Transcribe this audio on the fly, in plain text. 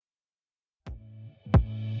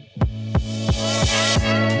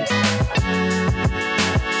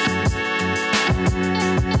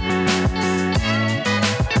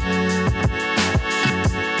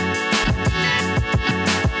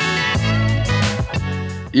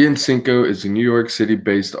Ian Cinco is a New York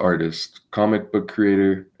City-based artist, comic book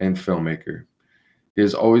creator, and filmmaker. He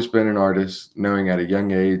has always been an artist, knowing at a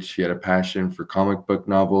young age he had a passion for comic book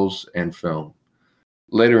novels and film.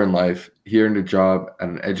 Later in life, he earned a job at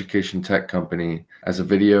an education tech company as a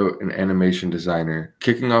video and animation designer,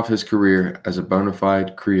 kicking off his career as a bona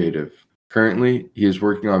fide creative. Currently, he is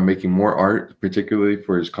working on making more art, particularly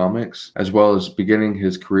for his comics, as well as beginning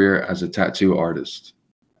his career as a tattoo artist.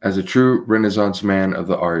 As a true Renaissance man of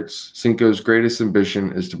the arts, Cinco's greatest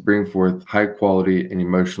ambition is to bring forth high quality and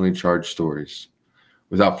emotionally charged stories.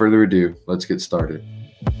 Without further ado, let's get started.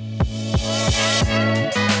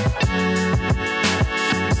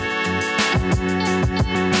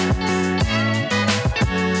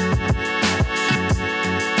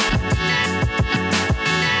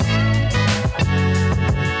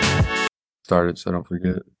 Started, so don't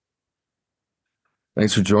forget.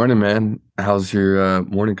 Thanks for joining, man. How's your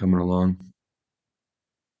morning coming along?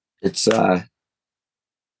 It's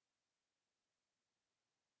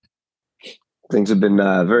things have been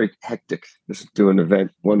very hectic. Just doing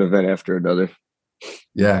one event after another.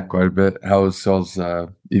 Yeah, quite a bit. How was y'all's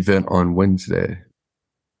event on Wednesday?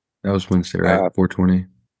 That was Wednesday, right? 420.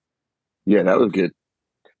 Yeah, that was good.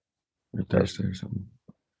 Or Thursday or something.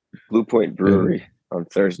 Blue Point Brewery on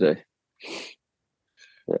Thursday.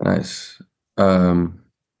 Yeah. Nice.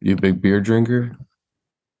 You a big beer drinker?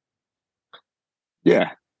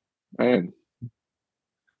 Yeah, I am.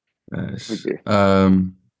 Nice. I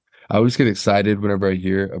always get excited whenever I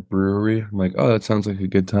hear a brewery. I'm like, oh, that sounds like a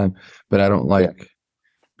good time. But I don't like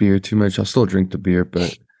beer too much. I'll still drink the beer,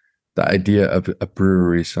 but the idea of a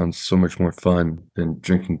brewery sounds so much more fun than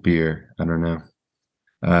drinking beer. I don't know.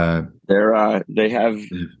 They have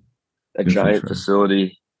a giant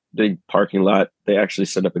facility, big parking lot. They actually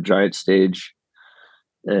set up a giant stage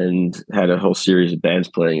and had a whole series of bands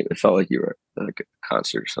playing. It felt like you were at like a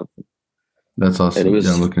concert or something. That's awesome. And it was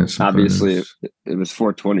I'm looking at some obviously it was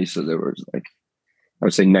 420, so there was like, I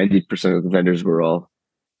would say 90% of the vendors were all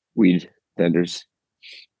weed vendors.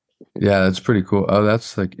 Yeah, that's pretty cool. Oh,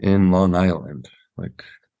 that's like in Long Island. Like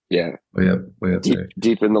way up there.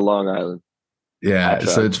 Deep in the Long Island. Yeah,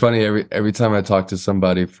 so it's funny every time I talk to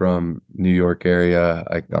somebody from New York area,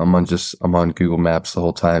 I'm on Google Maps the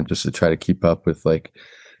whole time just to try to keep up with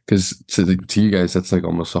because to you guys that's like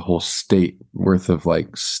almost a whole state worth of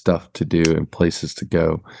like stuff to do and places to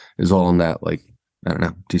go is all in that like I don't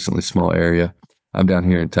know decently small area. I'm down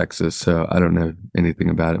here in Texas, so I don't know anything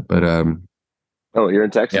about it, but oh, you're in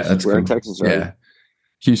Texas? Yeah, that's We're cool. in Texas, right? Yeah,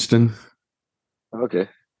 Houston. Okay.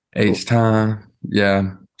 H-Time.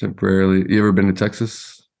 Yeah. Temporarily. You ever been to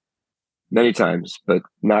Texas? Many times, but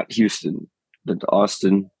not Houston. Been to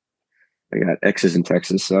Austin. I got exes in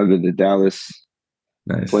Texas, so I've been to Dallas,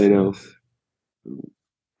 Plano. Nice.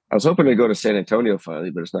 I was hoping to go to San Antonio finally,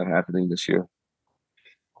 but it's not happening this year.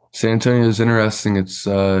 San Antonio is interesting. It's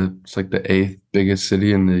like the 8th biggest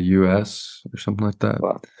city in the U.S. or something like that.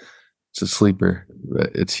 Wow. It's a sleeper.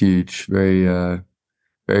 It's huge.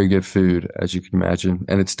 Very good food, as you can imagine.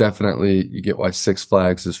 And it's definitely, you get why Six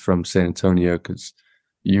Flags is from San Antonio, because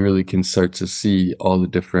you really can start to see all the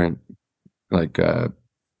different like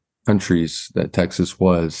countries that Texas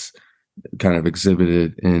was kind of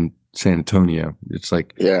exhibited in San Antonio. It's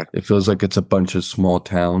like, it feels like it's a bunch of small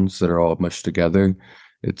towns that are all mushed together.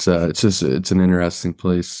 It's an interesting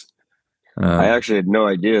place. I actually had no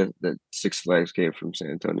idea that Six Flags came from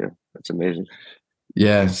San Antonio. That's amazing.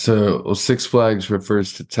 Yeah, so Six Flags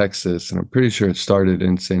refers to Texas, and I'm pretty sure it started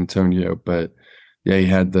in San Antonio. But yeah, you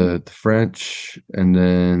had the French, and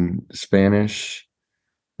then the Spanish,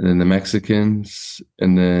 and then the Mexicans,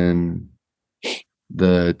 and then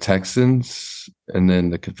the Texans, and then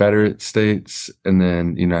the Confederate States, and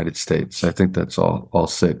then the United States. I think that's all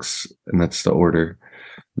six, and that's the order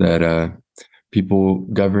that people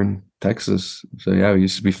govern Texas. So yeah, we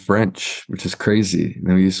used to be French, which is crazy. And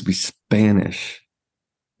then we used to be Spanish.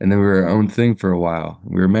 And then we were our own thing for a while.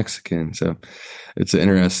 We were Mexican, so it's an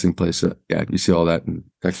interesting place. So, yeah, you see all that in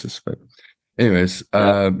Texas. But, anyways,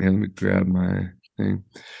 let me grab my thing.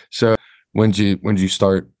 So, when did you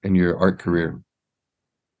start in your art career?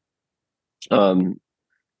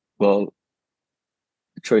 Well,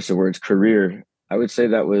 choice of words, career. I would say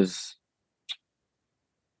that was.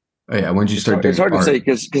 Oh yeah, when did you start doing? It's hard art? To say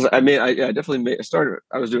because I mean I definitely started.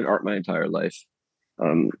 I was doing art my entire life.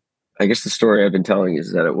 I guess the story I've been telling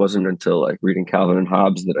is that it wasn't until like reading Calvin and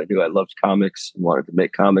Hobbes that I knew I loved comics and wanted to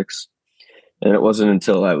make comics. And it wasn't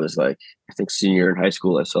until I was like, I think senior in high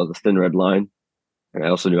school, I saw The Thin Red Line. And I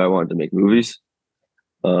also knew I wanted to make movies.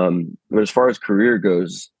 But as far as career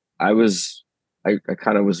goes, I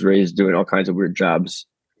kind of was raised doing all kinds of weird jobs.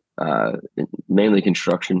 mainly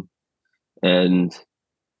construction. And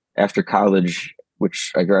after college,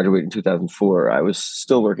 which I graduated in 2004, I was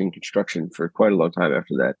still working construction for quite a long time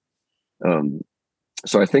after that. Um,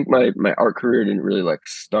 so I think my art career didn't really like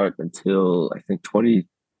start until I think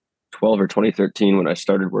 2012 or 2013 when I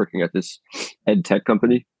started working at this ed tech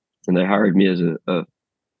company, and they hired me as a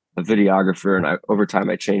videographer. And over time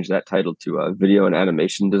I changed that title to a video and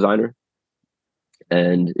animation designer.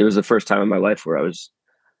 And it was the first time in my life where I was,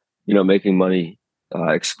 making money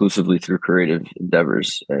exclusively through creative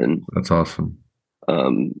endeavors. And That's awesome.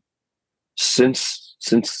 um, since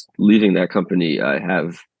leaving that company,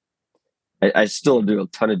 I still do a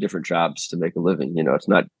ton of different jobs to make a living. It's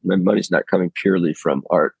not, my money's not coming purely from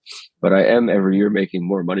art, but I am every year making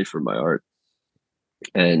more money from my art.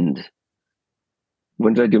 And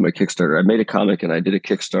when did I do my Kickstarter? I made a comic and I did a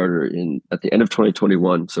Kickstarter at the end of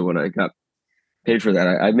 2021. So when I got paid for that,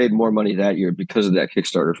 I made more money that year because of that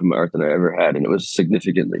Kickstarter from my art than I ever had, and it was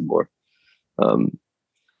significantly more. Um,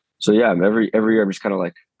 so yeah, every year I'm just kind of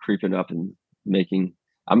like creeping up and making.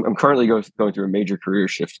 I'm currently going through a major career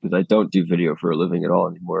shift because I don't do video for a living at all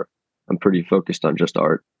anymore. I'm pretty focused on just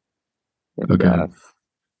art, and Okay.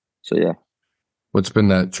 so yeah. What's been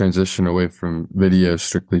that transition away from video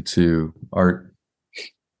strictly to art?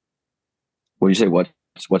 When you say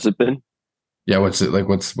what's it been? Yeah, what's it like?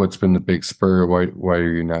 What's been the big spur? Why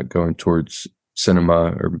are you not going towards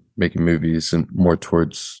cinema or making movies and more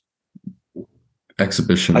towards I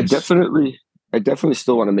exhibitions? definitely I definitely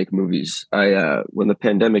still want to make movies. When the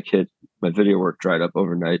pandemic hit, my video work dried up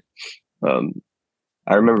overnight. Um,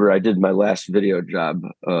 I remember I did my last video job.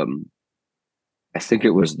 I think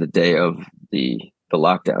it was the day of the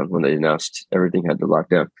lockdown when they announced everything had to lock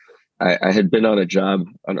down. I had been on a job,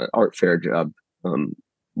 on an art fair job,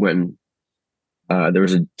 when there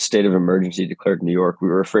was a state of emergency declared in New York. We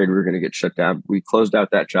were afraid we were going to get shut down. We closed out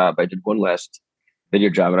that job. I did one last video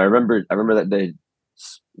job, and I remember that day,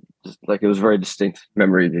 like it was a very distinct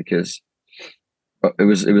memory because it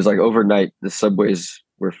was like overnight the subways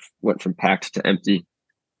went from packed to empty,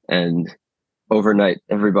 and overnight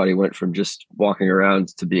everybody went from just walking around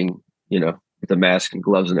to being, with a mask and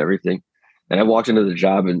gloves and everything. And I walked into the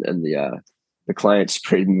job, and the client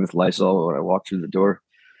sprayed me with Lysol when I walked through the door.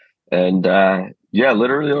 And yeah,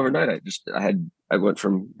 literally overnight, I went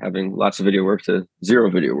from having lots of video work to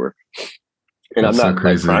zero video work. And I'm That's so not like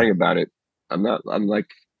crazy. crying about it. I'm like,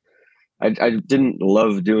 I didn't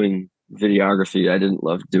love doing videography. I didn't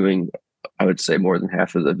love doing, I would say, more than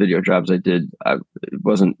half of the video jobs I did. It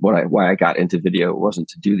wasn't why I got into video. It wasn't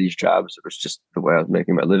to do these jobs. It was just the way I was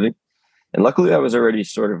making my living. And luckily I was already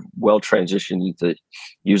sort of well transitioned into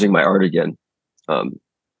using my art again. Um,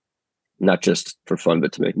 Not just for fun,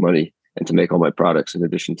 but to make money and to make all my products in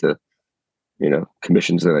addition to,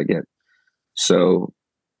 commissions that I get. So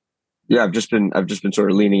yeah, I've just been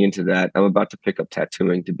sort of leaning into that. I'm about to pick up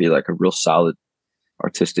tattooing to be like a real solid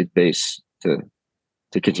artistic base to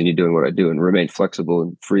continue doing what I do and remain flexible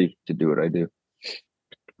and free to do what I do.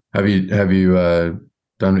 Have you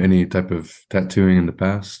done any type of tattooing in the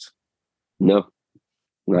past? No,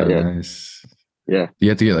 not Oh, yet. nice. Yeah. Do you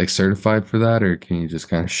have to get like certified for that, or can you just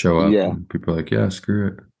kind of show up Yeah. and people are like, yeah, screw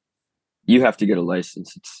it? You have to get a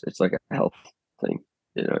license. It's like a health thing.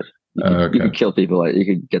 You know, you could Okay, kill people. Like you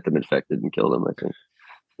could get them infected and kill them, I think.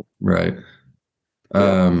 right.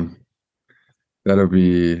 Yeah. Um, that'll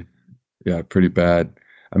be yeah, pretty bad.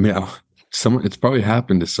 I mean, it's probably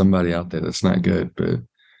happened to somebody out there that's not good, but you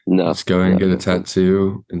No, just go and no, get a no fun.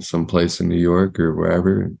 tattoo in some place in New York or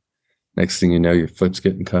wherever. And next thing you know, your foot's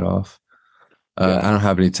getting cut off. Yeah. I don't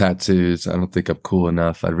have any tattoos. I don't think I'm cool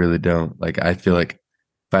enough. I really don't. Like, I feel like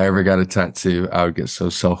if I ever got a tattoo, I would get so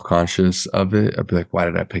self-conscious of it. I'd be like, why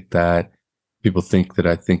did I pick that? People think that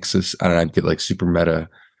I think this. I don't know, I'd get like super meta.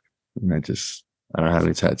 And I don't have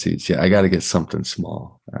any tattoos. Yeah, I got to get something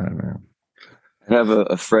small. I don't know. I have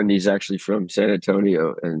a friend. He's actually from San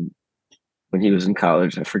Antonio, and when he was in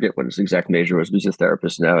college, I forget what his exact major was, but he's a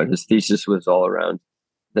therapist now, and his thesis was all around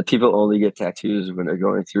that people only get tattoos when they're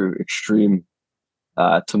going through extreme,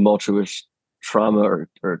 tumultuous trauma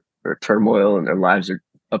or turmoil, and their lives are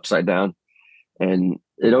upside down. And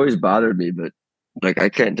it always bothered me, but like I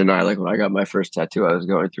can't deny, like when I got my first tattoo, I was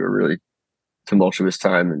going through a really tumultuous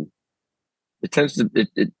time, and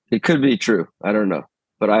it could be true. I don't know,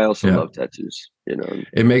 but I also Yeah. love tattoos.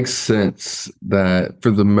 It makes sense that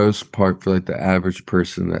for the most part, for like the average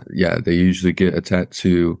person, that yeah, they usually get a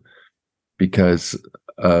tattoo because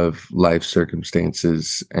of life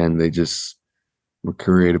circumstances, and we're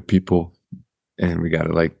creative people, and we got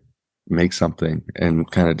to like make something and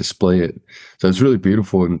kind of display it. So it's really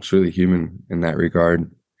beautiful and it's really human in that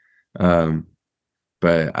regard. Um,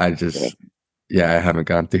 but I Yeah. just, yeah, I haven't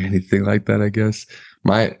gone through anything like that, I guess.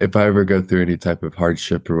 If I ever go through any type of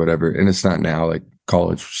hardship or whatever, and it's not now, like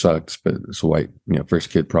college sucks, but it's a white, first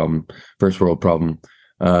kid problem, first world problem.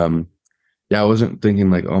 Um, yeah, I wasn't thinking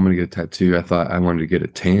like, oh, I'm gonna get a tattoo. I thought I wanted to get a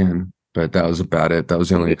tan, but that was about it. That was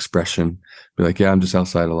the only expression. Be like, yeah, I'm just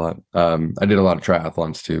outside a lot. I did a lot of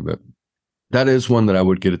triathlons too, but that is one that I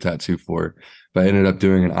would get a tattoo for. If I ended up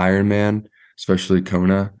doing an Ironman, especially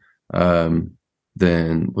Kona, um,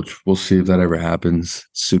 then which we'll see if that ever happens.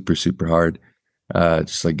 Super, super hard.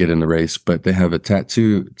 Just like get in the race. But they have a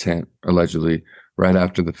tattoo tent allegedly right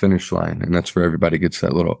after the finish line, and that's where everybody gets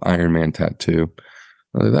that little Ironman tattoo.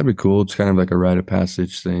 That'd be cool. It's kind of like a rite of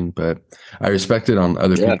passage thing, but I respect it on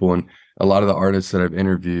other Yeah. people. And a lot of the artists that I've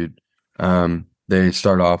interviewed, they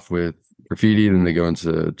start off with graffiti, then they go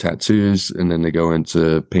into tattoos, and then they go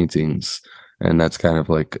into paintings. And that's kind of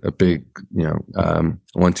like a big, 1,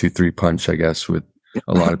 2, 3 punch, I guess, with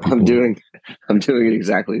a lot of I'm people. doing I'm doing it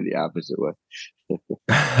exactly the opposite way.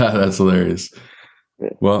 That's hilarious. Yeah.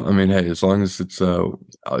 Well, I mean, hey, as long as it's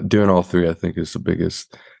doing all three, I think is the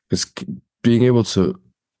biggest. Because being able to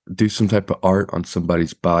do some type of art on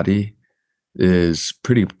somebody's body is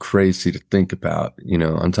pretty crazy to think about.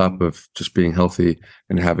 On top of just being healthy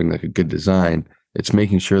and having like a good design, it's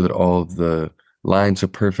making sure that all of the lines are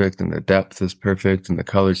perfect and the depth is perfect and the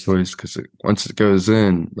color choice. Because once it goes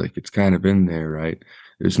in, like it's kind of in there, right?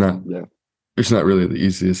 There's not Yeah. it's not really the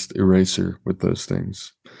easiest eraser with those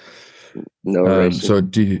things. No erasing. So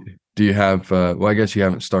do you have well, I guess you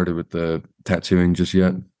haven't started with the tattooing just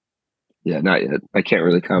yet. Yeah, not yet. I can't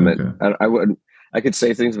really comment. Okay. I wouldn't. I could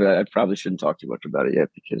say things, but I probably shouldn't talk too much about it yet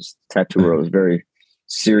because tattoo world is very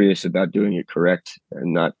serious about doing it correct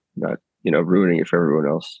and not ruining it for everyone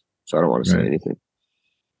else. So I don't want to say Right. anything.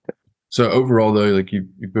 So overall though, like you've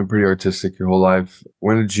been pretty artistic your whole life.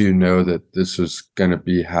 When did you know that this was gonna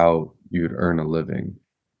be how you'd earn a living?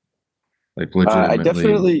 Like I legitimately.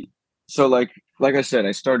 definitely. So like I said,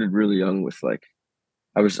 I started really young with like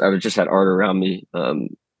I was just had art around me,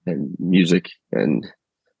 and music, and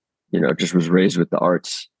just was raised with the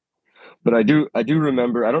arts. But I do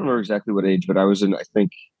remember, I don't remember exactly what age, but I was in, I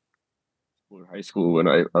think, or high school when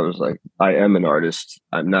I was like, I am an artist.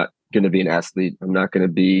 I'm not going to be an athlete. I'm not going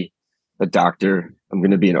to be a doctor. I'm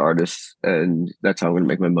going to be an artist, and that's how I'm going to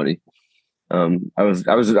make my money. I was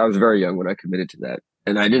very young when I committed to that,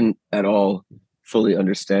 and I didn't at all fully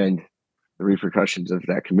understand the repercussions of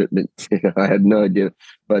that commitment. I had no idea,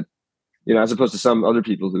 but as opposed to some other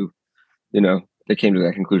people who, they came to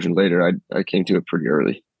that conclusion later, I came to it pretty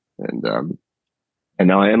early, and and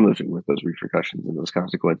now I am living with those repercussions and those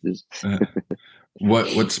consequences. uh, what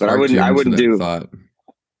But I sparked wouldn't you I into wouldn't that do thought?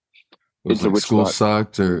 Was into like which school thought.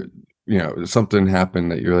 sucked or something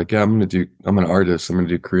happened that you're like, yeah, I'm an artist, I'm gonna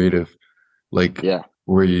do creative. Like Yeah,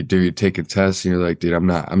 where you take a test and you're like, dude,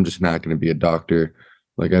 I'm just not gonna be a doctor.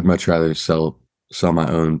 Like I'd much rather sell my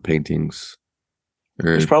own paintings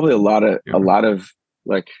there's or probably a yeah. lot of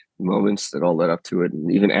like moments that all led up to it,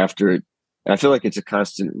 and even after it. I feel like it's a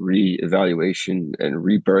constant re-evaluation and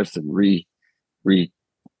rebirth and re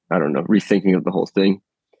I don't know, rethinking of the whole thing.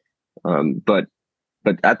 But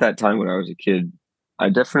at that time when I was a kid, I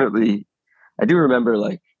definitely I do remember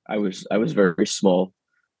like I was very small.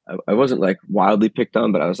 I wasn't like wildly picked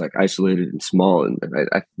on, but I was like isolated and small, and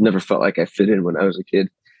I never felt like I fit in when I was a kid.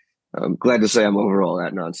 I'm glad to say I'm over all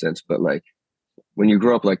that nonsense, but like when you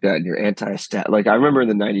grow up like that and you're anti-stat, like I remember in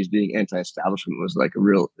the '90s being anti-establishment was like a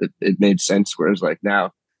real, it made sense. Whereas like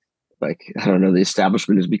now, like I don't know, the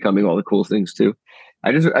establishment is becoming all the cool things too.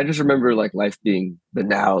 I just remember like life being the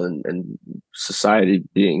now, and society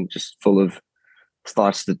being just full of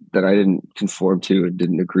thoughts that I didn't conform to and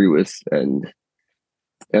didn't agree with, and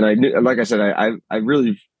I knew, like I said, I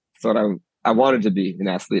really thought I wanted to be an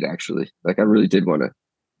athlete actually. Like I really did want to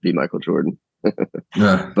be Michael Jordan,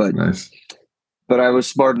 Yeah, but nice. I was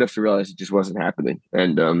smart enough to realize it just wasn't happening,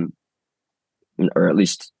 and or at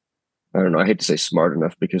least I don't know. I hate to say smart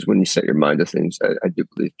enough because when you set your mind to things, I do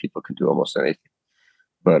believe people can do almost anything.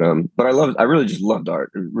 But I really just loved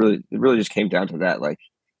art. It really just came down to that. Like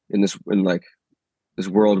in like this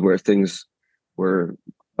world where things were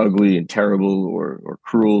ugly and terrible or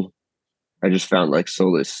cruel, I just found like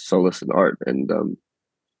solace in art, and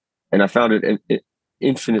I found it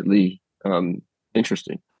infinitely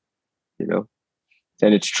interesting, you know.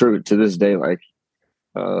 And it's true to this day. Like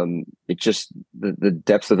it just the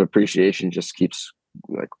depth of appreciation just keeps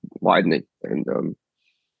like widening, and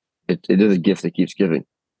it is a gift that keeps giving.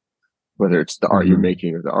 Whether it's the art you're Hmm.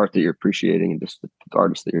 making or the art that you're appreciating, and just the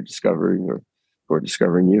artists that you're discovering or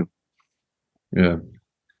discovering you. Yeah.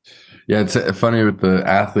 Yeah, it's funny with the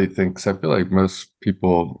athlete thing because I feel like most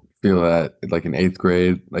people feel that like in eighth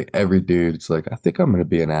grade, like every dude's like, I think I'm going to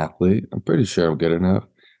be an athlete. I'm pretty sure I'm good enough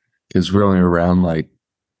because we're only around like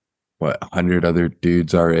what 100 other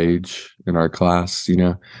dudes our age in our class,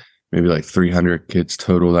 maybe like 300 kids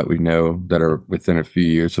total that we know that are within a few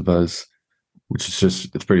years of us, which is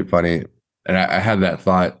just it's pretty funny. And I had that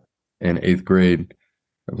thought in eighth grade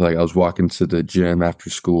of like I was walking to the gym after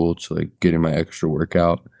school to like getting my extra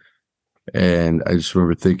workout. And I just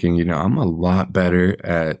remember thinking, I'm a lot better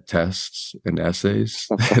at tests and essays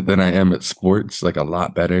than I am at sports, like a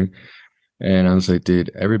lot better. And I was like, dude,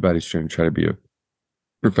 everybody's trying to be a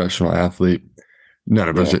professional athlete. Yeah.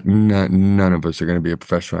 None of us are going to be a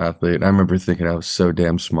professional athlete. And I remember thinking I was so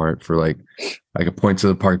damn smart for like I could point to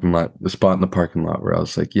the parking lot, the spot in the parking lot where I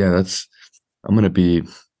was like, yeah, I'm gonna be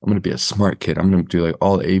I'm gonna be a smart kid. I'm gonna do like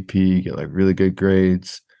all AP, get like really good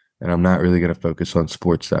grades, and I'm not really gonna focus on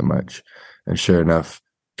sports that much. And sure enough,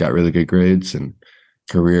 got really good grades and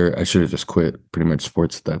career. I should have just quit pretty much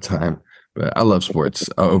sports at that time. But I love sports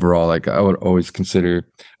overall. Like I would always consider.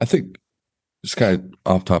 I think it's kind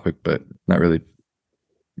of off topic, but not really.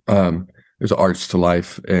 There's arts to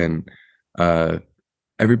life, and uh,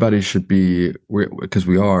 everybody should be because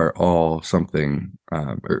we are all something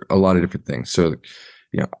or a lot of different things. So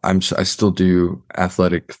I still do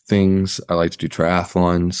athletic things. I like to do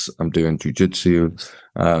triathlons. I'm doing jujitsu.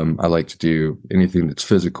 I like to do anything that's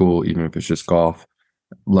physical, even if it's just golf.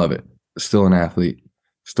 Love it. Still an athlete.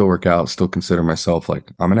 Still work out. Still consider myself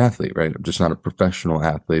like I'm an athlete, right? I'm just not a professional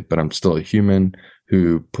athlete, but I'm still a human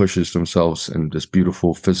who pushes themselves in this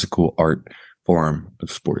beautiful physical art form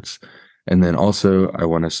of sports. And then also, I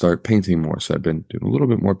want to start painting more. So I've been doing a little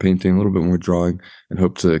bit more painting, a little bit more drawing, and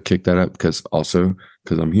hope to kick that up because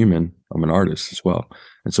I'm human, I'm an artist as well.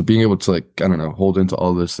 And so being able to like, I don't know, hold into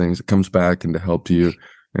all those things, it comes back and to help you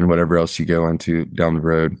and whatever else you go into down the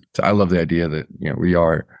road. So I love the idea that,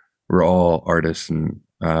 we're all artists and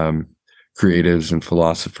creatives and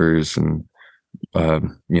philosophers and,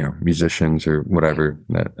 musicians or whatever.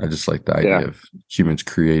 That I just like the Yeah. idea of humans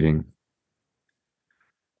creating.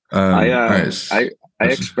 I All uh right. I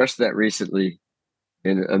expressed that recently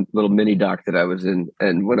in a little mini doc that I was in,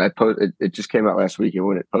 and when I it just came out last week, and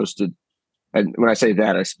when it posted, and when I say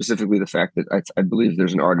that, I specifically the fact that I believe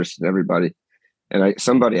there's an artist in everybody, and I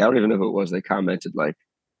don't even know who it was, they commented like,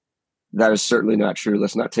 that is certainly not true.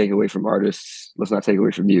 Let's not take away from artists. Let's not take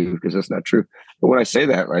away from you because that's not true. But when I say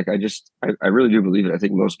that, like I really do believe it. I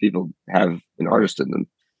think most people have an artist in them,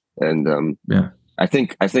 and Yeah. I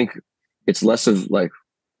think it's less of like,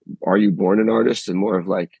 are you born an artist, and more of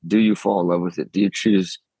like, do you fall in love with it? Do you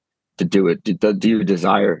choose to do it? Do you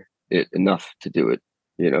desire it enough to do it?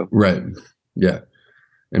 You know. Right. Yeah.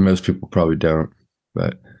 And most people probably don't,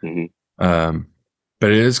 but Mm-hmm. um but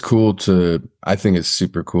it is cool to I think it's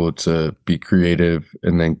super cool to be creative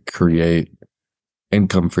and then create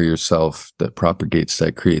income for yourself that propagates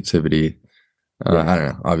that creativity. Yeah. I don't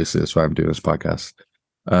know. Obviously, that's why I'm doing this podcast.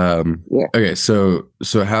 Yeah. Okay, so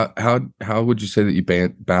how would you say that you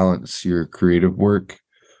balance your creative work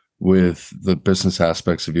with the business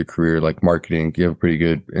aspects of your career, like marketing? You have a pretty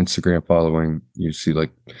good Instagram following. You seem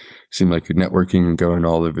like you're networking and going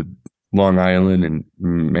all over Long Island and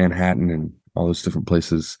Manhattan and all those different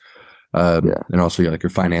places. Yeah. And also like your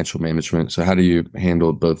financial management. So how do you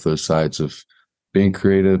handle both those sides of being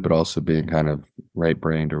creative, but also being kind of right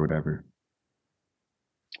brained or whatever?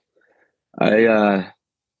 I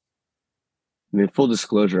mean, full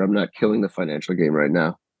disclosure, I'm not killing the financial game right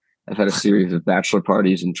now. I've had a series of bachelor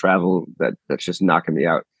parties and travel that's just knocking me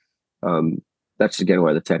out. Um, that's again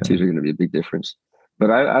why the Yeah. tattoos are going to be a big difference. But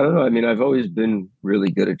I don't know. I mean, I've always been really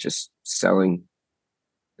good at just selling.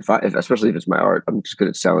 Especially if it's my art, I'm just good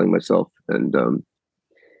at selling myself. And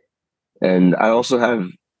I also have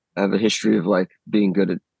a history of like being good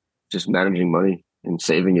at just managing money and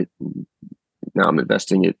saving it. And now I'm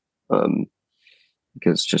investing it, um,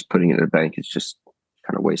 because just putting it in a bank is just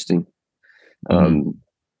kind of wasting. Mhm. Um,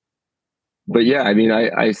 but yeah, I mean,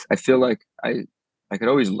 I feel like I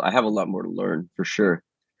have a lot more to learn for sure.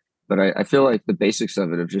 But I feel like the basics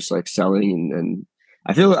of it, of just like selling, and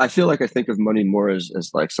I feel like I think of money more as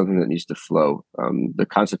like something that needs to flow. The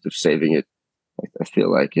concept of saving it, I feel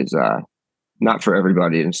like is not for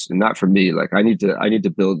everybody, and not for me. Like I need to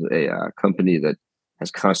build a company that has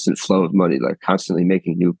constant flow of money, like constantly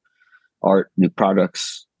making new art, new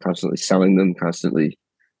products, constantly selling them, constantly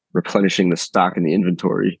replenishing the stock and the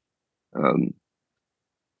inventory. Um,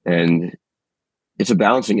 and it's a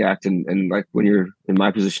balancing act, and like when you're in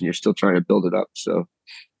my position, you're still trying to build it up. So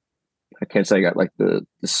I can't say I got like the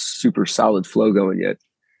super solid flow going yet.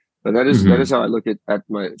 And that is Hmm. how I look at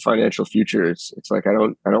my financial future. It's like I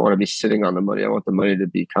don't want to be sitting on the money. I want the money to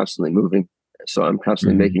be constantly moving. So I'm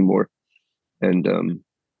constantly Hmm. making more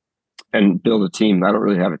and build a team. I don't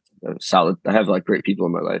really have a solid. I have like great people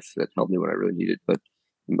in my life that help me when I really need it, but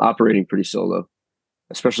I'm operating pretty solo,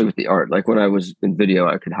 especially with the art. Like when I was in video,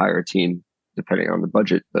 I could hire a team depending on the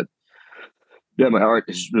budget, but yeah, my art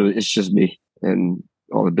is really it's just me, and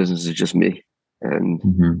all the business is just me, and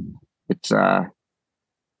Hmm. it's uh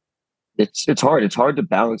it's hard. It's hard to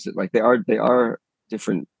balance it. Like they are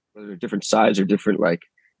different, whether they're different sides or different like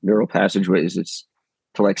neural passageways. It's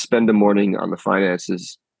to like spend the morning on the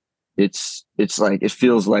finances. It's like it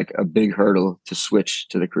feels like a big hurdle to switch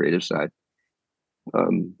to the creative side.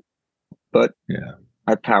 Um, but Yeah.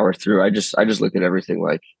 I power through. I just look at everything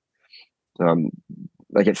um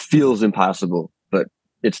like it feels impossible, but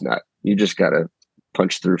it's not. You just gotta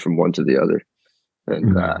punch through from one to the other.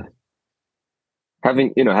 And Hmm.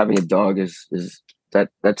 having a dog is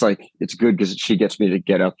that's like it's good because she gets me to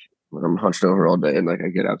get up when I'm hunched over all day and like I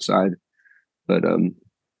get outside.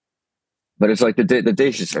 But it's like the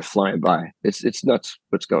days just are flying by. It's nuts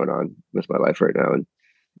what's going on with my life right now, and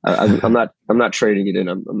I'm not trading it in.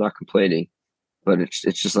 I'm not complaining, but it's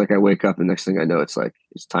just like I wake up and next thing I know, it's like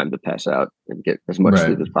it's time to pass out and get as much Right.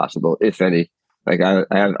 sleep as possible, if any. Like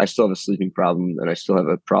I still have a sleeping problem, and I still have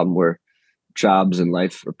a problem where jobs and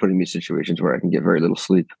life are putting me in situations where I can get very little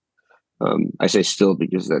sleep. I say still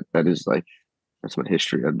because that is like that's my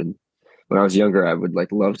history. I've been when I was younger, I would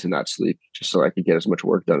like love to not sleep just so I could get as much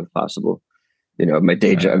work done as possible. My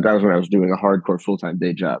day job, that was when I was doing a hardcore full-time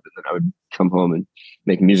day job. And then I would come home and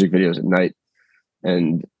make music videos at night.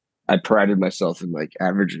 And I prided myself in like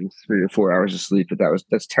averaging 3 to 4 hours of sleep, but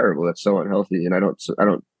that's terrible. That's so unhealthy. And I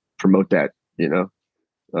don't promote that, you know.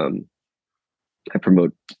 Um, I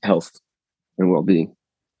promote health and well-being.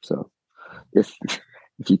 So if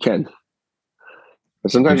if you can,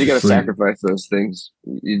 but sometimes Get you your got to sleep. sacrifice those things.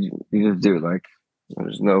 You just do it. Like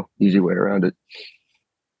there's no easy way around it.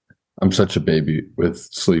 I'm such a baby with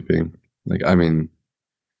sleeping. Like, I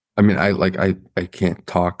can't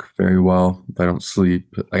talk very well if I don't sleep.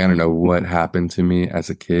 Like, I don't know what happened to me as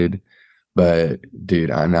a kid, but dude,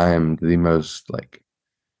 I am the most like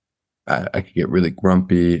I could get really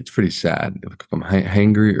grumpy. It's pretty sad. Like, if I'm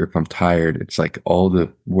hangry or if I'm tired, it's like all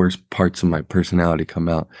the worst parts of my personality come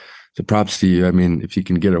out. So props to you. I mean, if you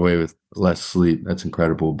can get away with less sleep, that's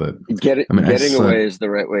incredible. But I mean, Getting away is the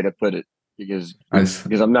right way to put it because I, it's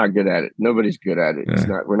because I'm not good at it. Nobody's good at it. It's yeah.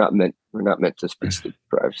 not. We're not meant to be sleep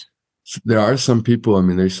deprived. There are some people, I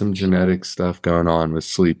mean, there's some genetic stuff going on with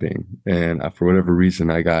sleeping. And for whatever reason,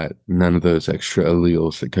 I got none of those extra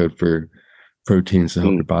alleles that code for proteins to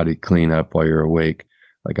help Mm, your body clean up while you're awake.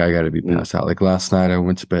 Like I got to be mm. passed out. Like last night, I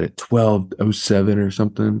went to bed at 12:07 or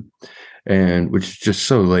something, and which is just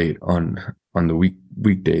so late on the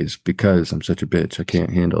weekdays because I'm such a bitch. I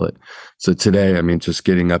can't handle it. So today, I mean, just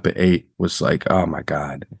getting up at 8 was like, oh my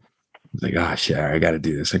God. I was like, ah, shit, I got to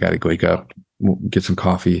do this. I got to wake up, get some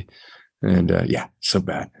coffee, and yeah, so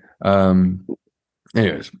bad.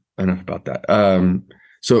 Anyways, enough about that.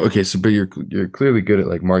 So okay, so but you're clearly good at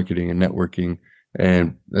like marketing and networking,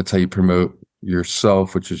 and that's how you promote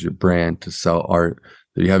yourself, which is your brand to sell art.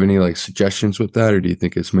 Do you have any like suggestions with that, or do you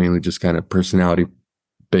think it's mainly just kind of personality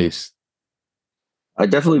based? I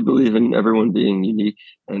definitely believe in everyone being unique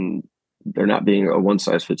and there not being a one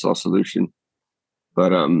size fits all solution.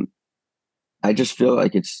 But I just feel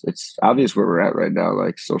like it's obvious where we're at right now.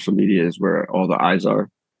 Like social media is where all the eyes are.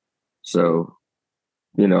 So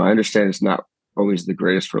I understand it's not always the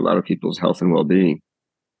greatest for a lot of people's health and well being,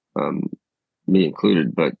 um, me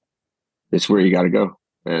included, but it's where you got to go.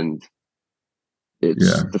 And it's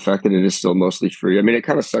Yeah, the fact that it is still mostly free. I mean, it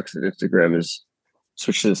kind of sucks that Instagram is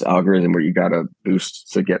switched to this algorithm where you got to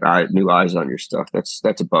boost to get new eyes on your stuff. That's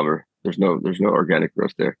a bummer. There's no organic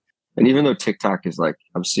growth there. And even though TikTok is like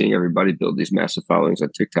I'm seeing everybody build these massive followings on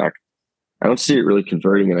TikTok, I don't see it really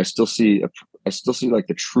converting. And I still see like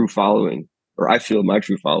the true following, or I feel my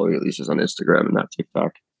true following at least is on Instagram and not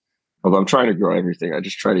TikTok. Although I'm trying to grow everything, I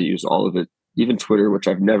just try to use all of it, even Twitter, which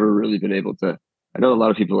I've never really been able to. I know a lot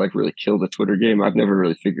of people like really kill the Twitter game. I've never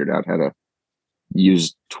really figured out how to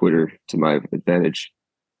use Twitter to my advantage.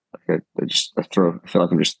 Like I feel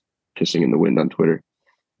like I'm just pissing in the wind on Twitter.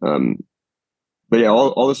 Um, but yeah,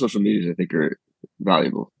 all the social medias I think are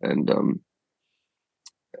valuable, and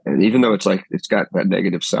even though it's like it's got that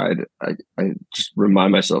negative side, I just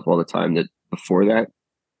remind myself all the time that before that,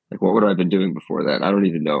 like what would I have been doing before that? I don't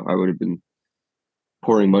even know. I would have been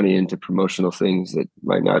pouring money into promotional things that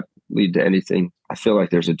might not lead to anything. I feel like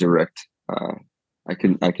there's a direct.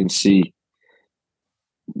 I can see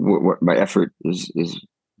what my effort is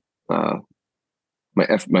uh,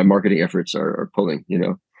 my marketing efforts are pulling, you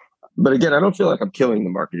know. But again, I don't feel like I'm killing the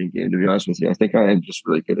marketing game, to be honest with you. I think I am just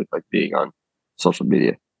really good at like being on social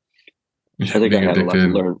media. I think I Being have a lot to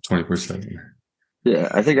addicted learn. 24/7. Yeah,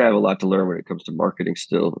 I think I have a lot to learn when it comes to marketing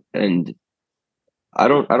still. And I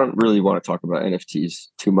don't really want to talk about NFTs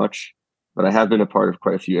too much, but I have been a part of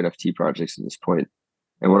quite a few NFT projects at this point.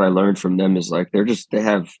 And what I learned from them is like they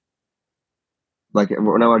have like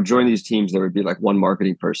when I would join these teams, there would be like one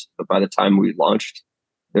marketing person, but by the time we launched,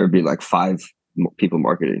 there would be like five people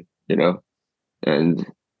marketing, you know. And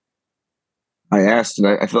I asked, and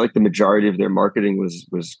I feel like the majority of their marketing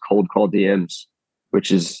was cold call DMs,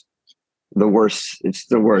 which is the worst. It's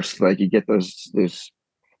the worst. Like you get those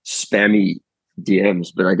spammy DMs,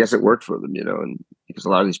 but I guess it worked for them, you know, and because a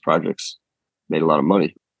lot of these projects made a lot of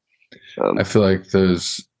money. I feel like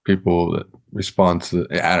those people that respond to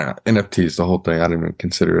I don't know, NFTs, the whole thing. I don't even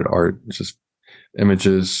consider it art. It's just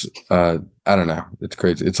images. I don't know. It's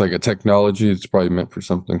crazy. It's like a technology. It's probably meant for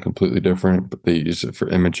something completely different, but they use it for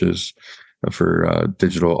images, for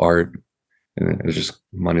digital art, and it's just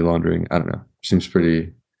money laundering. I don't know. Seems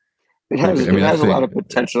pretty. I It mean, I has a lot think of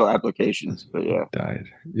potential applications, but yeah. died.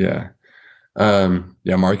 Yeah.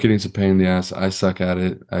 Yeah, marketing's a pain in the ass. I suck at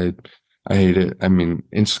it. I hate it. I mean,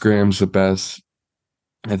 Instagram's the best,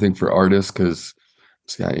 I think, for artists because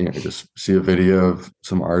yeah, you know, you just see a video of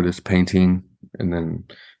some artist painting and then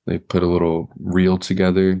they put a little reel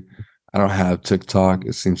together. I don't have TikTok.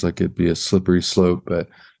 It seems like it'd be a slippery slope, but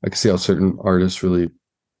I can see how certain artists really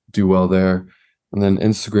do well there. And then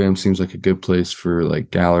Instagram seems like a good place for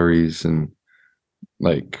like galleries and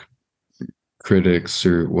like critics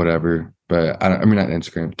or whatever. But I mean, not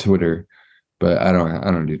Instagram, Twitter. But I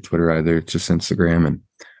don't do Twitter either. It's just Instagram, and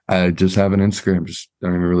I just have an Instagram. Just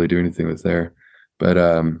don't even really do anything with there. But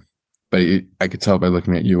I could tell by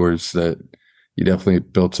looking at yours that you definitely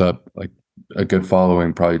built up like a good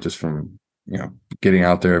following, probably just from getting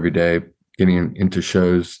out there every day, getting into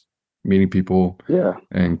shows, meeting people, Yeah.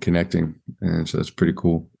 and connecting, and so that's pretty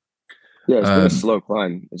cool. Yeah, it's been a Um, slow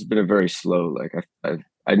climb. It's been a very slow. Like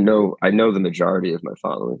I know the majority of my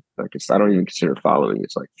following. Like I don't even consider following.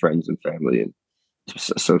 It's like friends and family and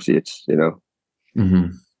just associates. You know.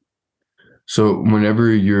 mhm. So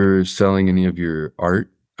whenever you're selling any of your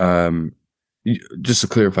art, just to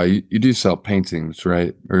clarify, you do sell paintings,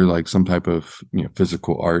 right? Or like some type of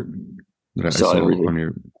physical art I that I sell saw on everything.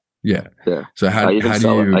 your yeah. Yeah. So how do I you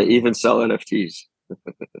even sell NFTs.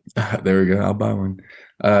 there we go, I'll buy one.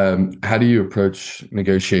 How do you approach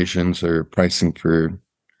negotiations or pricing for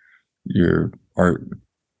your art?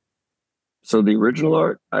 So the original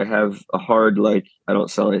art, I have a hard like I don't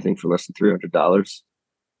sell anything for less than $300.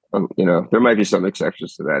 You know, there might be some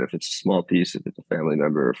exceptions to that if it's a small piece, if it's a family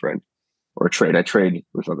member or a friend or a trade. I trade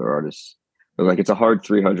with other artists, but like it's a hard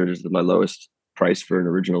 300 is my lowest price for an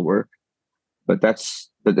original work. But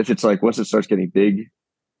if it's like once it starts getting big,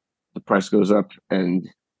 the price goes up. And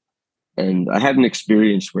I had an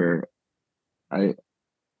experience where I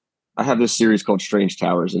I have this series called Strange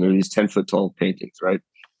Towers, and they're these 10-foot tall paintings, right?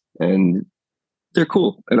 And they're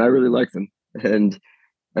cool, and I really like them. And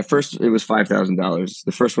at first, it was $5,000.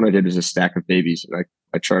 The first one I did was a stack of babies, and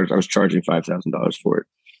I was charging $5,000 for it.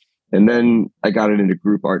 And then I got it in a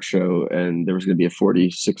group art show, and there was going to be a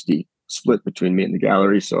 40-60 split between me and the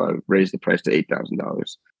gallery, so I raised the price to $8,000.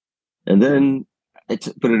 And then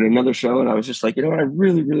put it in another show, and I was just like, you know what, I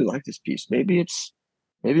really, really like this piece. Maybe it's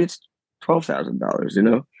 $12,000, you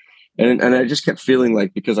know. And I just kept feeling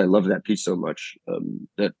like because I love that piece so much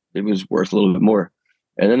that it was worth a little bit more.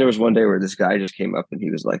 And then there was one day where this guy just came up and he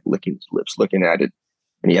was like licking his lips, looking at it,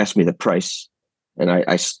 and he asked me the price, and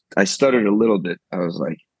I stuttered a little bit. I was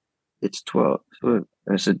like, "It's 12."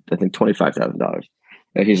 I said, "I think $25,000."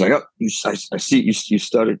 And he's like, "Oh, I see you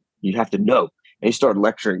stuttered. You have to know." And he started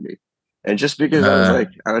lecturing me. And just because Uh,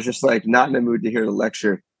 I was just like not in the mood to hear the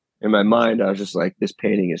lecture, in my mind, I was just like, this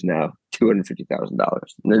painting is now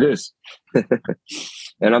 $250,000. And it is.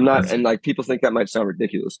 And I'm not, that's and like people think that might sound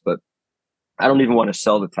ridiculous, but I don't even want to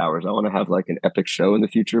sell the towers. I want to have like an epic show in the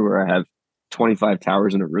future where I have 25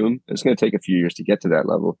 towers in a room. It's going to take a few years to get to that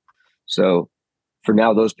level. So for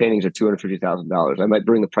now, those paintings are $250,000. I might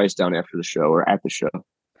bring the price down after the show or at the show.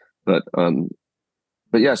 But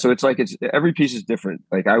but yeah, so it's every piece is different.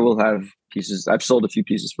 Like I will have pieces. I've sold a few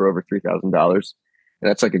pieces for over $3,000, and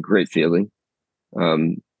that's like a great feeling.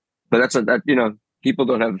 Um, but that you know people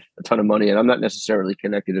don't have a ton of money, and I'm not necessarily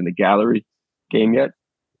connected in the gallery game yet.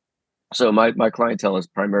 So my clientele is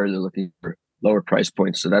primarily looking for lower price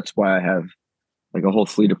points. So that's why I have like a whole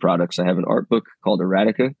fleet of products. I have an art book called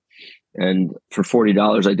Erotica, and for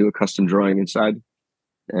 $40, I do a custom drawing inside,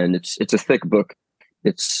 and it's a thick book.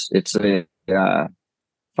 It's a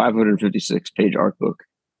 556 page art book,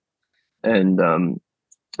 and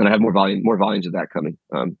and I have more volumes of that coming.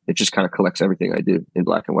 It just kind of collects everything I do in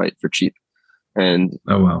black and white for cheap. And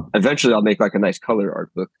Oh wow. eventually I'll make like a nice color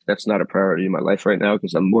art book. That's not a priority in my life right now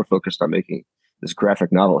because I'm more focused on making this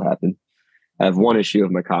graphic novel happen. I have one issue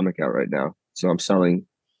of my comic out right now. So I'm selling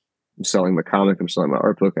my comic, I'm selling my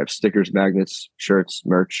art book. I have stickers, magnets, shirts,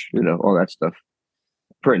 merch, all that stuff.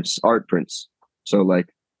 Prints, art prints. So like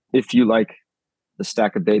if you like the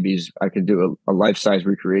stack of babies, I can do a life-size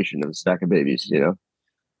recreation of the stack of babies,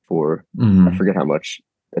 for I Mhm. forget how much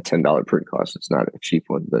a $10 print costs. It's not a cheap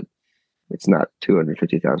one, but it's not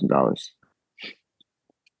 $250,000.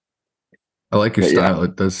 I like your But yeah, style.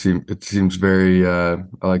 It seems very I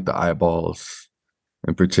like the eyeballs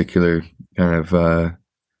in particular. Kind of God,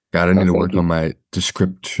 I need to thank work you. on my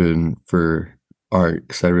description for art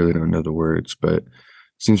because I really don't know the words, but it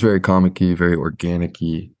seems very comic-y, very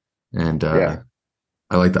organic-y, and Yeah,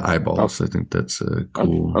 I like the I'm eyeballs. I think that's I'm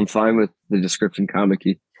cool. I'm fine with the description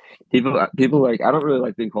comic-y. People like I don't really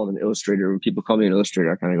like being called an illustrator. When people call me an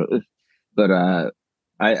illustrator, I kind of go, ugh. But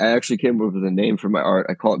I actually came up with a name for my art.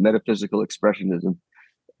 I call it metaphysical expressionism.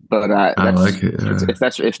 But I like it. if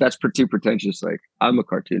that's too pretentious, like I'm a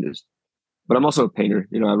cartoonist, but I'm also a painter.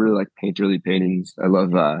 I really like painterly paintings. I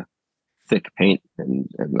love thick paint and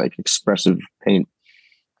like expressive paint.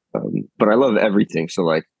 But I love everything. So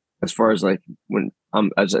like as far as like when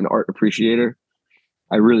I'm as an art appreciator,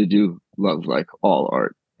 I really do love like all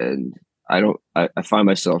art. And I find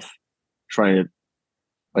myself trying to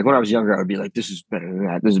like when I was younger, I would be like, this is better than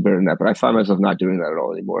that, this is better than that. But I find myself not doing that at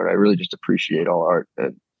all anymore. And I really just appreciate all art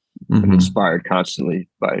and I'm Hmm. inspired constantly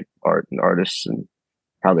by art and artists and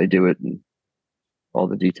how they do it and all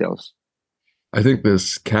the details. I think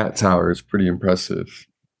this cat tower is pretty impressive.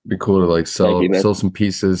 Be cool to like Thank you, man. sell some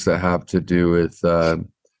pieces that have to do with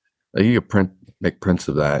like you could make prints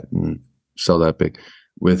of that and sell that big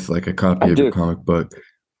with like a I copy of your do. comic book.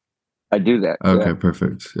 I do that. Yeah. Okay,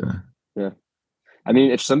 perfect. Yeah. Yeah. I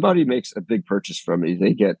mean, if somebody makes a big purchase from me,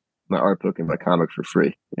 they get my art book and my comic for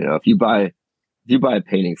free. If you buy a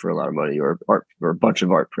painting for a lot of money or art or a bunch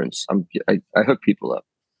of art prints, I hook people up.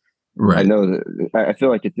 I Right. know that I feel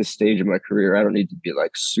like at this stage of my career, I don't need to be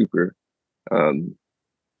like super um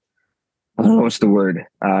I don't know what's the word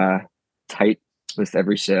tight with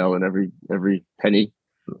every sale and every penny.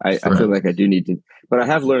 I feel Right. like I do need to, but I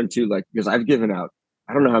have learned too, like because I've given out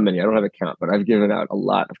I don't know how many, I don't have a count, but I've given out a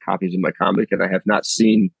lot of copies of my comic and I have not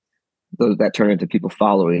seen those that turn into people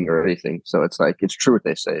following or anything. So it's like it's true what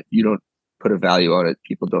they say. If you don't put a value on it,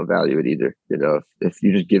 people don't value it either. If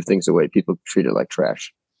you just give things away, people treat it like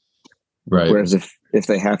trash. Right. Whereas if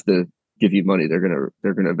they have to give you money, they're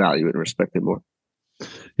gonna value it and respect it more.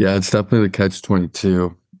 Yeah, it's definitely the catch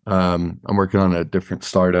 22. I'm working on a different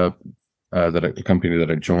startup a company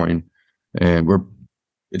that I joined, and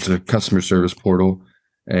it's a customer service portal,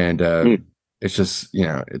 and Mm, it's just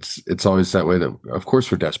it's always that way that of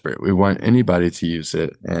course we're desperate. We want anybody to use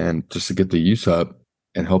it, and just to get the use up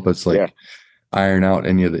and help us yeah, like iron out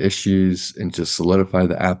any of the issues and just solidify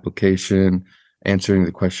the application, answering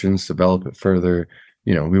the questions, develop it further.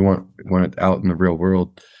 We want it out in the real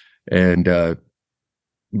world, and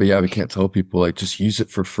but yeah, we can't tell people like just use it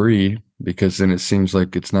for free because then it seems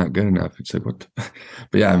like it's not good enough. It's like what the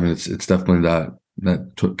but yeah, I mean it's definitely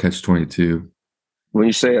that catch 22. when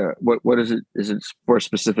you say what is it? Is it for a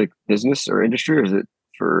specific business or industry, or is it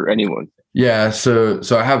for anyone? Yeah, so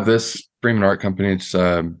I have this Freeman Art Company. It's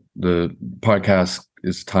the podcast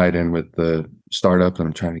is tied in with the startup that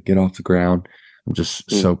I'm trying to get off the ground. I'm just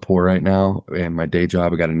Mm, so poor right now, and my day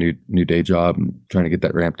job. I got a new day job. I'm trying to get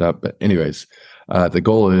that ramped up. But anyways, the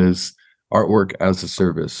goal is artwork as a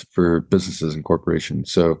service for businesses and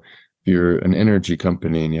corporations. So if you're an energy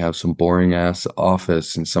company and you have some boring ass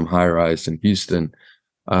office in some high rise in Houston,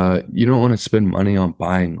 you don't want to spend money on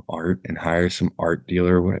buying art and hire some art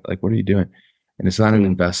dealer. What are you doing? And it's not an mm,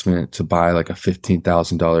 investment to buy like a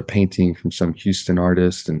 $15,000 painting from some Houston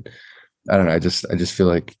artist. And I don't know. I just feel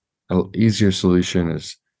like an easier solution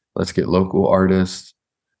is let's get local artists,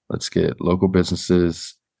 let's get local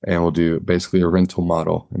businesses, and we'll do basically a rental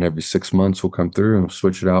model. And every 6 months we'll come through and we'll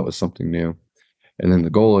switch it out with something new. And then the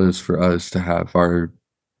goal is for us to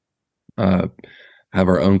uh, have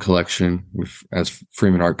our own collection as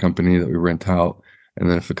Freeman Art Company that we rent out. And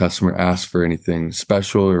then if a customer asks for anything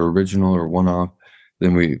special or original or one off,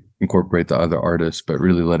 then we incorporate the other artists, but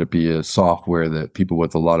really let it be a software that people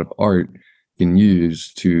with a lot of art can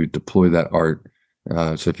use to deploy that art.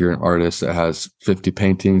 So if you're an artist that has 50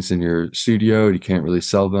 paintings in your studio, you can't really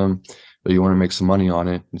sell them, but you want to make some money on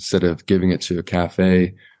it instead of giving it to a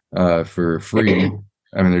cafe for free.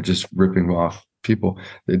 I mean, they're just ripping off people.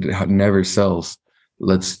 It never sells.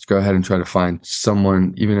 Let's go ahead and try to find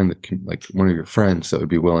someone, even in the like one of your friends, that would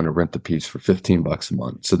be willing to rent the piece for $15 a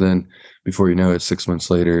month. So then, before you know it, 6 months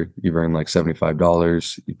later, you've earned like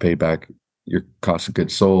 $75. You pay back your cost of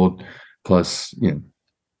goods sold, plus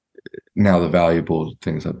now the valuable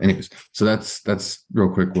things up. Anyways, so that's real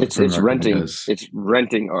quick what Print It's Our Company renting. does. It's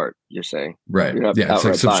renting art. You're saying Right. you're not Yeah. It's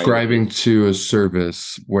like outright buying the subscribing piece. to a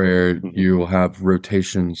service where Mhm. you'll have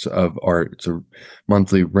rotations of art. It's a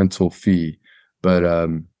monthly rental fee. But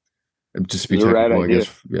just to be It's a rad technical, I idea.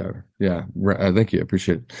 guess. Yeah. Yeah. Thank you. I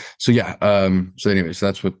appreciate it. So yeah. So anyways,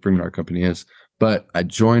 that's what Bring Our Company is. But I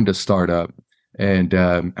joined a startup, and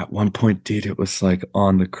at one point, dude, it was like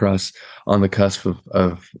on the cusp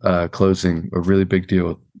of closing a really big deal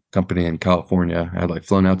with a company in California. I had like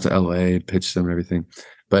flown out to LA, pitched them and everything.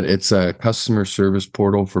 But it's a customer service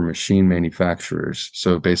portal for machine manufacturers.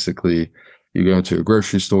 So basically, you go into a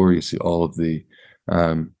grocery store, you see all of the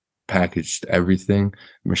um, packaged everything.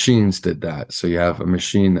 Machines did that. So you have a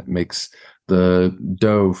machine that makes the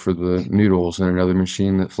dough for the noodles, and another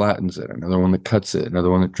machine that flattens it, another one that cuts it, another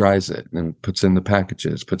one that dries it, and then puts in the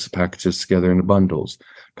packages, puts the packages together into bundles,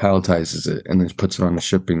 palletizes it, and then puts it on a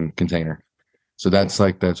shipping container. So that's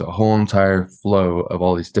a whole entire flow of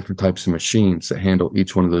all these different types of machines that handle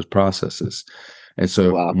each one of those processes. And so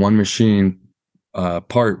if Wow. one machine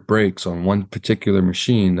part breaks on one particular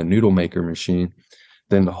machine, the noodle maker machine,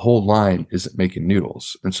 then the whole line isn't making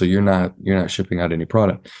noodles. And so you're not shipping out any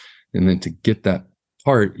product. And then to get that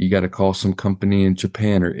part, you got to call some company in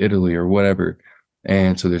Japan or Italy or whatever.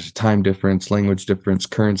 And so there's a time difference, language difference,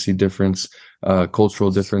 currency difference,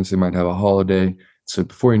 cultural difference. They might have a holiday. So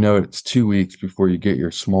before you know it, it's 2 weeks before you get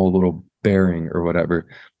your small little bearing or whatever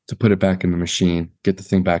to put it back in the machine, get the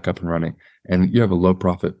thing back up and running. And you have a low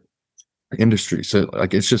profit industry. So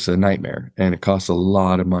like it's just a nightmare, and it costs a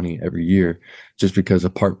lot of money every year just because a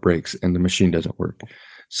part breaks and the machine doesn't work.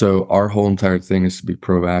 So our whole entire thing is to be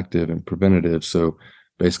proactive and preventative. So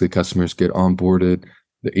basically customers get onboarded,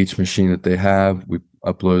 each machine that they have, they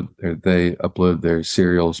upload their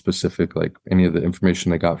serial specific, like any of the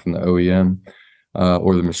information they got from the OEM,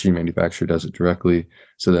 or the machine manufacturer does it directly,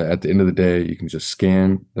 so that at the end of the day, you can just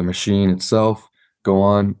scan the machine itself, go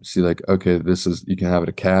on, see like, okay, you can have it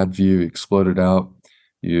a CAD view, explode it out,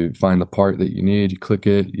 you find the part that you need, you click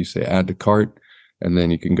it, you say add to cart, and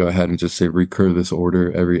then you can go ahead and just say recur this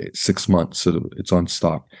order every 6 months so that it's on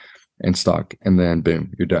stock, and then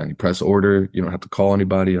boom, you're done. You press order, you don't have to call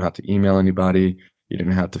anybody, you don't have to email anybody, you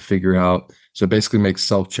didn't have to figure out. So it basically makes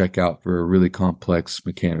self checkout for a really complex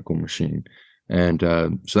mechanical machine. And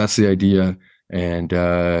so that's the idea. And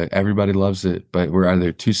everybody loves it, but we're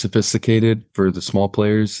either too sophisticated for the small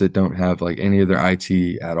players that don't have like any of their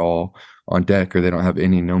IT at all on deck, or they don't have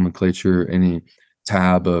any nomenclature, any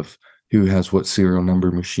tab of who has what serial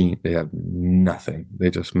number machine. They have nothing. They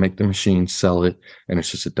just make the machine, sell it, and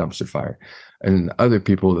it's just a dumpster fire. And other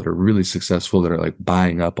people that are really successful, that are like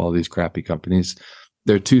buying up all these crappy companies,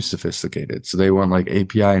 they're too sophisticated. So they want like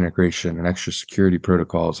API integration and extra security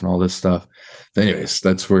protocols and all this stuff. Anyways,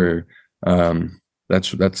 that's where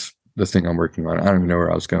that's the thing I'm working on. I don't even know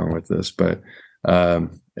where I was going with this, but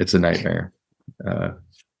it's a nightmare. Uh,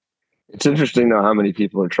 It's interesting though how many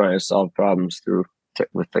people are trying to solve problems through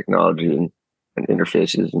with technology and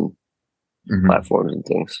interfaces and mhm. platforms and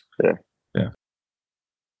things. Yeah. Yeah.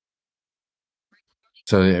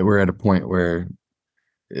 So yeah, we're at a point where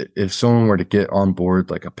if someone were to get on board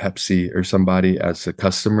like a Pepsi or somebody as a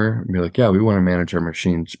customer and be like, yeah, we want to manage our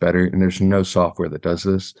machines better, and there's no software that does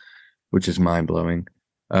this, which is mind blowing.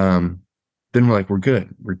 Um, then we're like, we're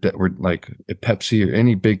good. We're like, if Pepsi or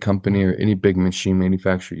any big company or any big machine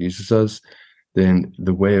manufacturer uses us, then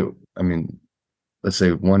I mean, let's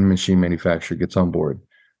say one machine manufacturer gets on board,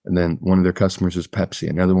 and then one of their customers is Pepsi,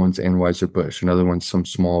 another one's Anheuser-Busch, another one's some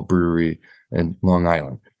small brewery in Long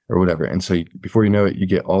Island or whatever. And so before you know it, you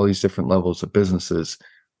get all these different levels of businesses,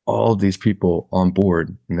 all of these people on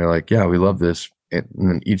board, and they're like, yeah, we love this. And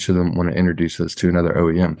then each of them want to introduce us to another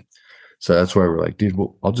OEM. So that's why we're like, dude,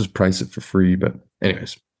 well, I'll just price it for free. But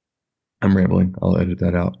anyways, I'm rambling. I'll edit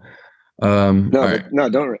that out. No, All but right. no,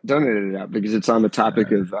 don't edit it out because it's on the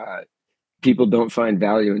topic of people don't find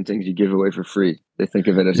value in things you give away for free. They think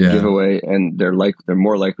of it as a Yeah. giveaway, and they're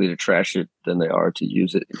more likely to trash it than they are to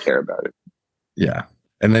use it and care about it. Yeah.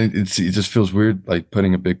 And then it just feels weird like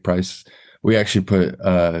putting a big price. We actually put it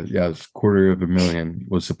was $250,000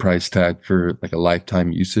 was the price tag for like a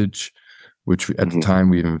lifetime usage, which at the Hmm. time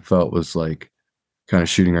we even felt was like kind of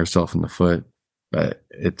shooting ourselves in the foot. But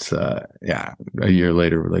it's yeah, a year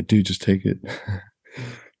later we're like, dude, just take it.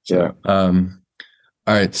 Yeah. So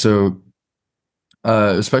all right. So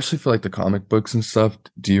Especially for like the comic books and stuff.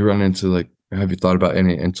 Do you run into like, have you thought about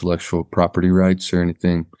any intellectual property rights or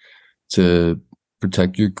anything to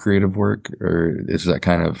protect your creative work, or is that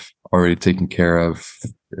kind of already taken care of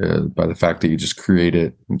by the fact that you just create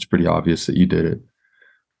it? It's pretty obvious that you did it.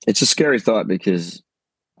 It's a scary thought because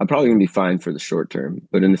I'm probably going to be fine for the short term,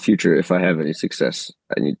 but in the future, if I have any success,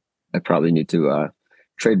 I probably need to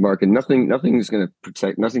trademark, and nothing's going to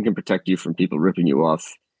protect, nothing can protect you from people ripping you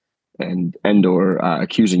off and or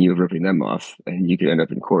accusing you of ripping them off, and you could end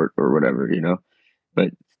up in court or whatever, you know. But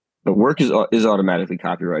the work is automatically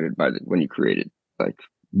copyrighted when you create it. Like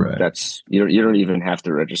Right. that's you don't even have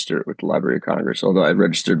to register it with the Library of Congress. Although I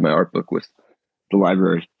registered my art book with the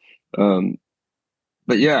library. Um,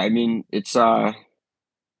 but yeah, I mean, I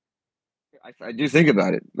do think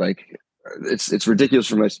about it. Like it's ridiculous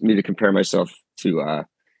for me to compare myself to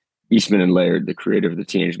Eastman and Laird, the creator of the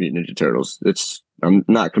Teenage Mutant Ninja Turtles. I'm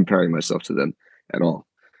not comparing myself to them at all.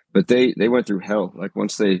 But they went through hell. Like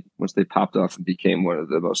once they popped off and became one of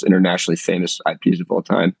the most internationally famous IPs of all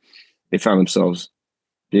time, they found themselves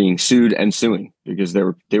being sued and suing because they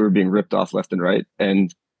were being ripped off left and right,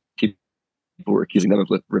 and people were accusing them of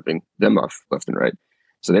ripping them off left and right.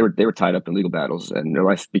 So they were tied up in legal battles, and their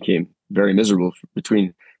life became very miserable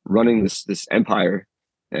between running this empire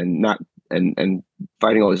and not and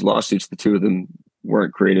fighting all these lawsuits. The two of them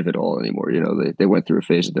weren't creative at all anymore. You know, they went through a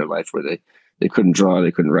phase of their life where they couldn't draw,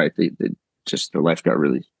 they couldn't write. They just their life got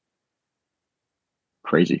really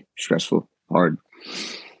crazy, stressful, hard.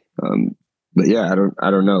 Um, but yeah,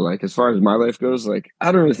 I don't know. Like as far as my life goes, like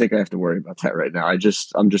I don't really think I have to worry about that right now. I'm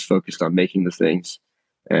just focused on making the things,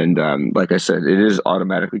 and like I said, it is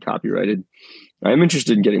automatically copyrighted. I'm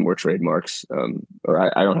interested in getting more trademarks,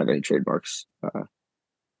 or I don't have any trademarks.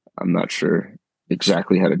 I'm not sure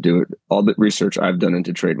exactly how to do it. All the research I've done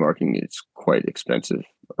into trademarking, it's quite expensive.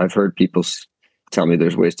 I've heard people tell me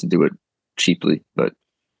there's ways to do it cheaply, but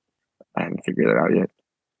I haven't figured that out yet.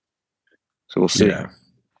 So we'll see. Yeah.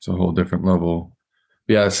 It's a whole different level.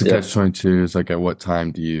 Yeah, it's the Yeah. catch 22 is like, at what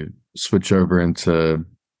time do you switch over into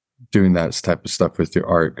doing that type of stuff with your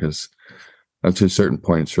art? Because up to a certain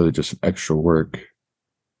point, it's really just extra work.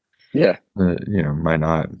 Yeah. Might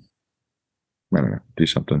not do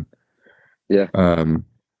something. Yeah. Um,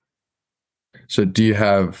 so do you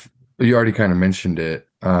have, you already kind of mentioned it.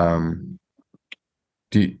 So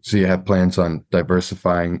you have plans on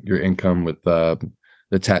diversifying your income with the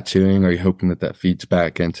tattooing? Are you hoping that that feeds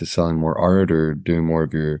back into selling more art or doing more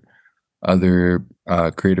of your other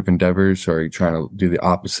creative endeavors? Or are you trying to do the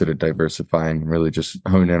opposite of diversifying, really just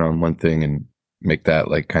hone in on one thing and make that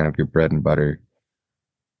like kind of your bread and butter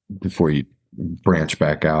before you branch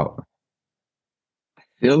back out?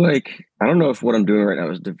 Feel like I don't know if what I'm doing right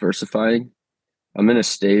now is diversifying. I'm in a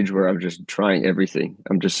stage where I'm just trying everything.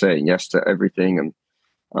 I'm just saying yes to everything.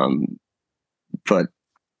 Um, but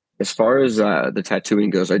as far as the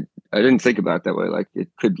tattooing goes, I didn't think about it that way. Like it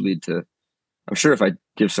could lead to. I'm sure if I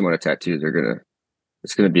give someone a tattoo,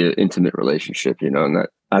 it's gonna be an intimate relationship, you know. And that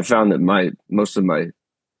I found that my most of my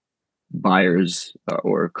buyers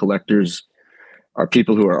or collectors are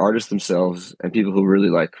people who are artists themselves and people who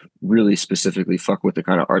really specifically fuck with the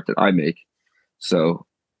kind of art that I make. So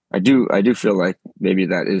I do feel like maybe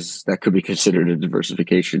that could be considered a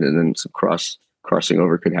diversification, and then some crossing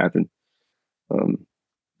over could happen. Um,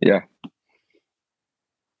 yeah,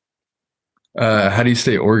 How do you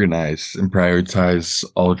stay organized and prioritize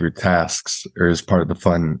all of your tasks, or is part of the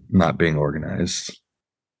fun not being organized?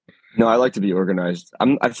 no, I like to be organized.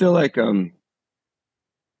 I feel like I'm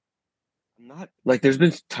not like there's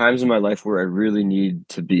been times in my life where I really need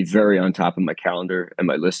to be very on top of my calendar and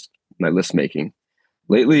my list making.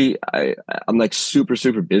 Lately, I'm like super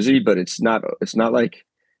busy, but it's not like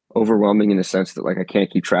overwhelming in the sense that like I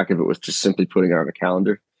can't keep track of it with just simply putting it on a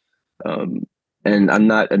calendar. Um,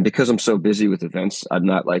 and because I'm so busy with events, I'm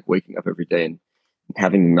not like waking up every day and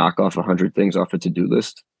having to knock off 100 things off a to-do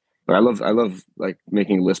list. But I love like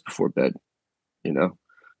making a list before bed, you know,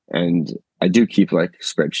 and I do keep like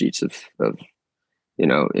spreadsheets of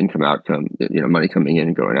income, outcome, money coming in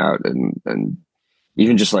and going out, and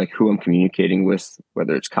even just like who I'm communicating with,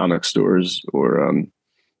 whether it's comic stores or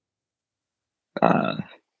uh,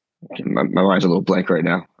 my mind's a little blank right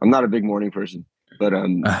now. I'm not a big morning person, but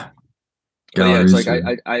Ah, but yeah, it's like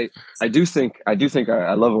galleries or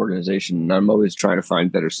I love organization, and I'm always trying to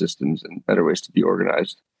find better systems and better ways to be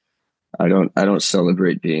organized. I don't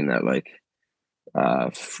celebrate being that like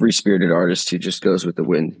free spirited artist who just goes with the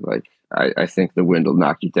wind. Like I think the wind will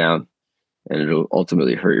knock you down, and it'll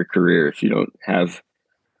ultimately hurt your career if you don't have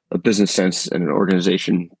a business sense and an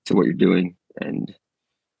organization to what you're doing. And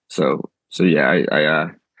so yeah,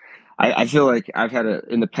 I feel like I've had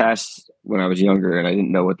in the past when I was younger and I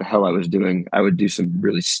didn't know what the hell I was doing, I would do some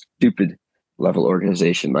really stupid level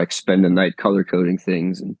organization, like spend the night color coding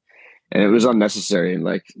things, and it was unnecessary, and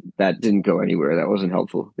like that didn't go anywhere. That wasn't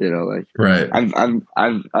helpful, you know. Like Right.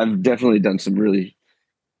 I've definitely done some really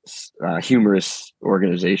humorous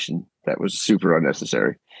organization that was super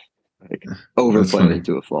unnecessary, like over That's planning funny.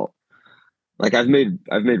 to a fault. Like I've made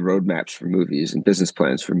roadmaps for movies and business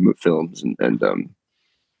plans for films,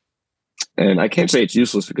 and I can't say it's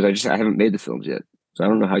useless because I haven't made the films yet, so I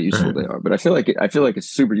don't know how useful Right. they are. But I feel like it's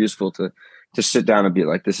super useful to sit down and be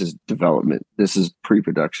like, this is development, this is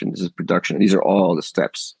pre-production, this is production. These are all the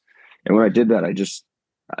steps. And when I did that,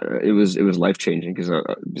 it was life changing because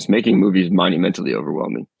just making movies is monumentally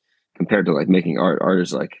overwhelming compared to like making art. Art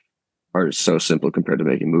is so simple compared to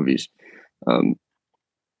making movies. Um,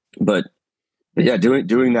 but but yeah,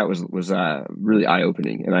 doing that was really eye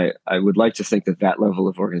opening, and I would like to think that that level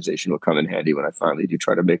of organization will come in handy when I finally do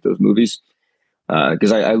try to make those movies.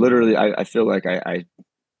 Because I literally I feel like I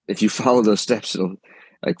if you follow those steps, it'll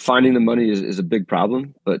like finding the money is a big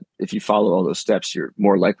problem, but if you follow all those steps, you're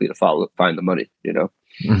more likely to find the money. You know,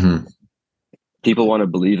 Hmm. people want to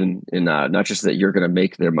believe in not just that you're going to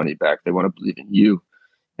make their money back; they want to believe in you.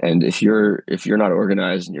 And if you're not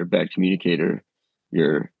organized and you're a bad communicator,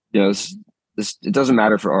 this it doesn't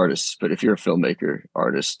matter for artists, but if you're a filmmaker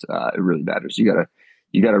artist, it really matters. You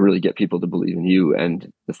gotta really get people to believe in you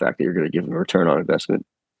and the fact that you're going to give them a return on investment.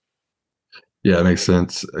 Yeah, it makes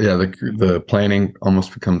sense. Yeah, the planning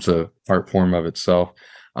almost becomes a art form of itself.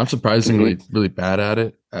 I'm Hmm. surprisingly really bad at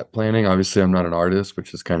it at planning. Obviously, I'm not an artist,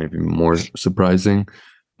 which is kind of even more surprising.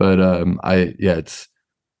 But I yeah, it's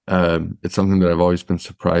something that I've always been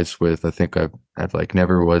surprised with. I think I've like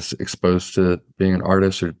never was exposed to being an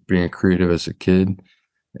artist or being a creative as a kid.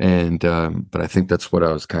 And but I think that's what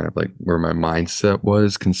I was kind of like where my mindset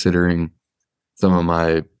was considering some of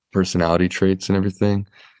my personality traits and everything.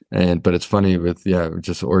 And but it's funny with yeah,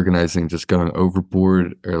 just organizing, just going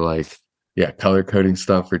overboard or like yeah, color coding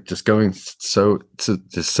stuff or just going so to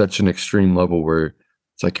just such an extreme level where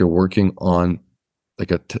it's like you're working on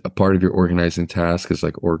like a part of your organizing task is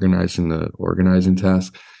like organizing the organizing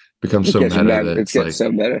task becomes It so gets meta mad. that It it's gets like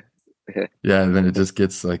so meta. yeah, and then it just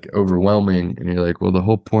gets like overwhelming and you're like, well, the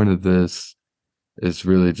whole point of this is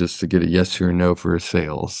really just to get a yes or a no for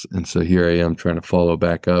sales. And so here I am trying to follow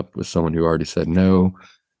back up with someone who already said no.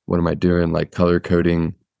 What am I doing? Like color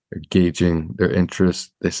coding or gauging their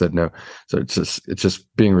interest. They said no. So it's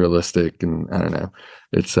just being realistic and I don't know.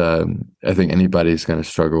 It's I think anybody's gonna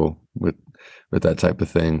struggle with that type of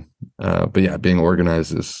thing. But yeah, being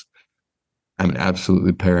organized is I mean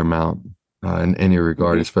absolutely paramount in any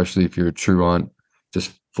regard, Hmm. especially if you're a true on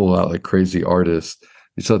just full out like crazy artist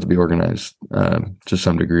you still have to be organized to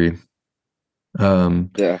some degree. Um,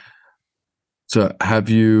 Yeah. so have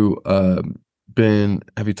you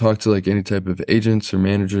talked to like any type of agents or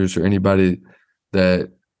managers or anybody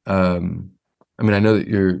that um, I mean I know that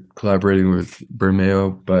you're collaborating with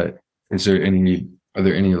Bermeo, but are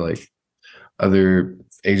there any like other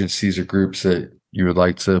agencies or groups that you would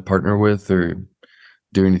like to partner with or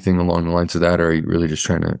do anything along the lines of that, or are you really just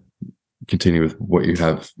trying to continue with what you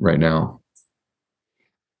have right now?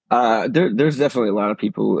 There's definitely a lot of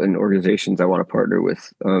people and organizations I want to partner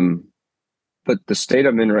with. But the state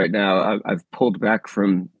I'm in right now, I've pulled back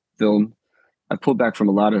from film. I pulled back from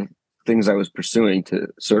a lot of things I was pursuing to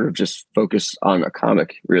sort of just focus on a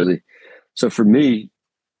comic, really. So for me,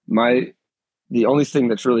 my the only thing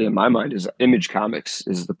that's really in my mind is Image Comics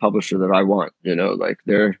is the publisher that I want. You know, like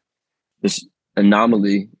they're this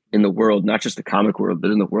anomaly in the world, not just the comic world,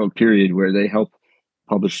 but in the world period, where they help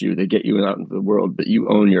publish you, they get you out into the world, but you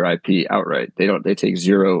own your IP outright. They take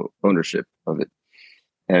zero ownership of it.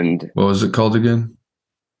 And What was it called again?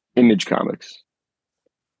 Image Comics,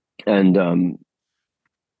 and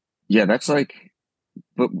yeah, that's like.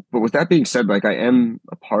 But with that being said, like I am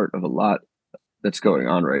a part of a lot that's going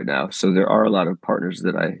on right now. So there are a lot of partners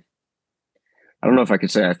that I don't know if I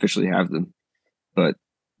could say I officially have them, but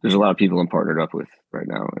there's a lot of people I'm partnered up with right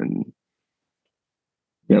now, and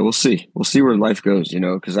yeah, we'll see. We'll see where life goes, you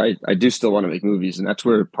know, because I do still want to make movies, and that's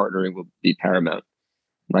where partnering will be paramount.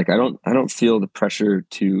 Like I don't feel the pressure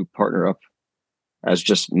to partner up as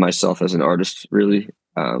just myself as an artist, really.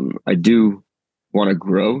 I do want to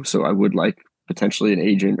grow, so I would like potentially an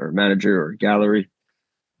agent or manager or gallery.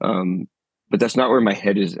 Um, but that's not where my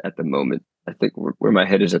head is at the moment. I think where my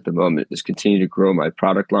head is at the moment is continue to grow my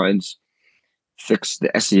product lines, fix the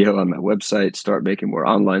SEO on my website, start making more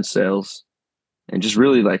online sales, and just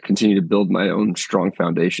really like continue to build my own strong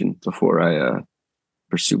foundation before I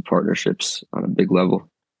pursue partnerships on a big level.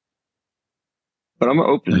 but I'm I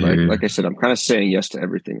open. hear you. Like I said, I'm kind of saying yes to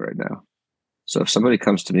everything right now. So if somebody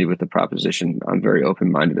comes to me with a proposition, I'm very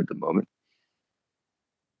open minded at the moment.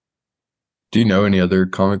 Do you know any other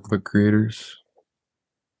comic book creators?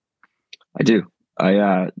 I do.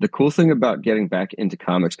 The cool thing about getting back into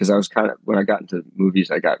comics, because I was kind of, when I got into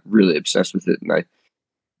movies, I got really obsessed with it, and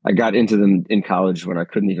I got into them in college when I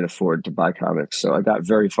couldn't even afford to buy comics. So I got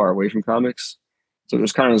very far away from comics. So it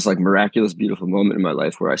was kind of this like miraculous, beautiful moment in my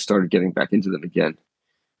life where I started getting back into them again.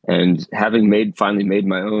 And having finally made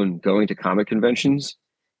my own, going to comic conventions,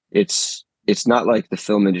 it's not like the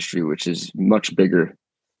film industry, which is much bigger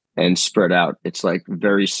and spread out. It's like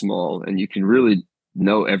very small, and you can really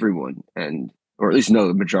know everyone, and or at least know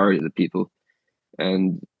the majority of the people.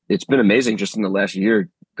 And it's been amazing just in the last year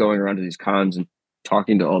going around to these cons and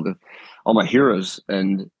talking to all my heroes.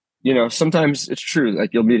 And sometimes it's true, like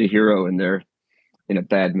you'll meet a hero and they're in a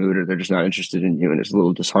bad mood or they're just not interested in you, and it's a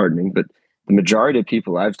little disheartening. But the majority of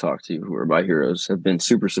people I've talked to who are my heroes have been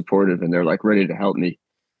super supportive, and they're like ready to help me.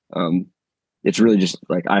 um, it's really just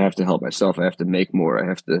like I have to help myself. I have to make more. I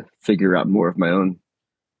have to figure out more of my own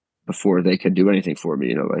before they can do anything for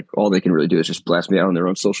me. Like all they can really do is just blast me out on their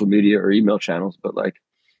own social media or email channels. But like,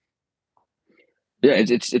 yeah,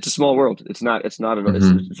 it's a small world. It's not at all. It's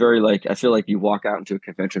Hmm. very like I feel like you walk out into a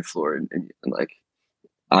convention floor and like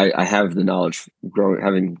I have the knowledge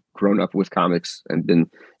having grown up with comics and been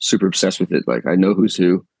super obsessed with it. Like I know who's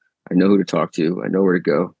who, I know who to talk to, I know where to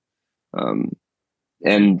go. Um,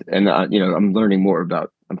 and I'm learning more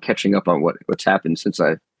about. I'm catching up on what's happened since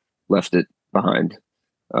I left it behind.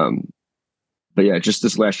 Um, but yeah, just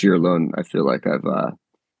this last year alone, I feel like I've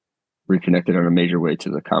reconnected in a major way to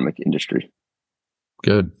the comic industry.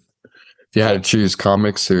 Good. If you had to choose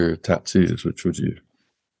comics or tattoos, which would you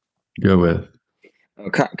go with?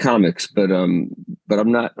 Comics, but I'm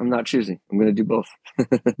not choosing. I'm going to do both.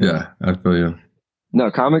 Yeah, I feel you. No,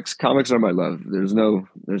 comics are my love. There's no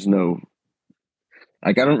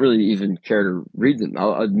like I don't really even care to read them.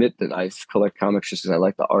 I'll admit that I collect comics just because I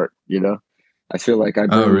like the art. I feel like I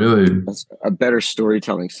Oh, bring really? a better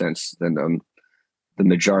storytelling sense than the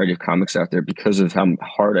majority of comics out there because of how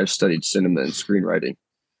hard I've studied cinema and screenwriting.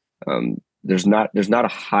 There's not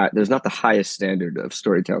the highest standard of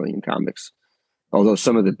storytelling in comics. Although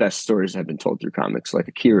some of the best stories have been told through comics, like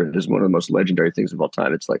Akira is one of the most legendary things of all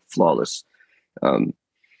time. It's like flawless. Um,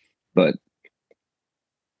 but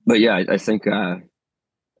but yeah, I think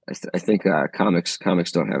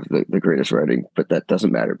comics don't have the greatest writing, but that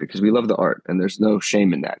doesn't matter because we love the art and there's no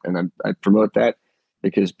shame in that. And I promote that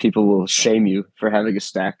because people will shame you for having a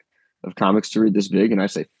stack of comics to read this big, and I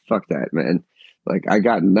say fuck that, man. Like I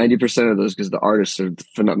got 90% of those because the artists are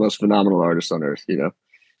the most phenomenal artists on earth.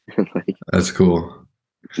 Like That's cool.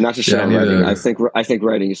 not to shit Yeah, I on need writing. to. I think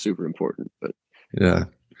writing is super important, but Yeah,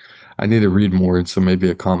 I need to read more, and so maybe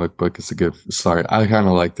a comic book is a good start. I kind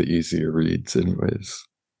of like the easier reads, anyways.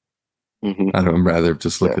 mhm. I don't rather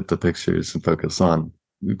just look Yeah, at the pictures and focus on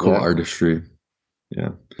the cool yeah. artistry. Yeah,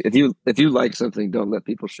 If you like something, don't let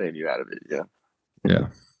people shame you out of it. Yeah. yeah.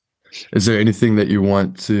 Is there anything that you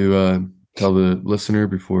want to tell the listener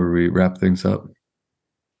before we wrap things up?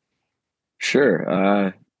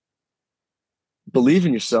 Sure. Believe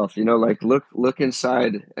in yourself. Like look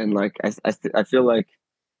inside, and like I feel like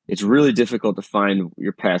it's really difficult to find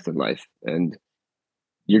your path in life, and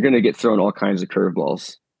you're gonna get thrown all kinds of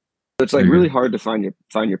curveballs. So it's I like really agree. hard to find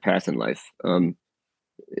your path in life.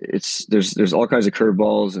 It's there's all kinds of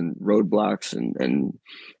curveballs and roadblocks, and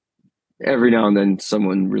every now and then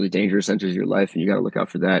someone really dangerous enters your life, and you got to look out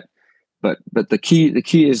for that. But the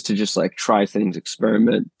key is to just like try things,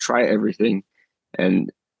 experiment, try everything,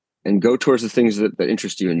 and go towards the things that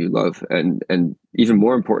interest you and you love. And even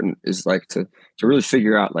more important is like to really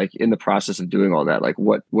figure out, like in the process of doing all that, like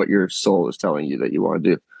what your soul is telling you that you want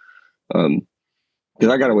to do.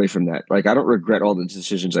 Because I got away from that. Like I don't regret all the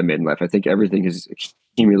decisions I made in life. I think everything has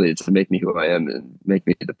accumulated to make me who I am and make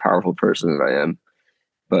me the powerful person that I am.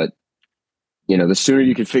 But the sooner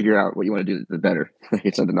you can figure out what you want to do, the better.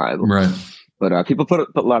 It's undeniable. Right. But people put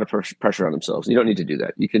a lot of pressure on themselves. You don't need to do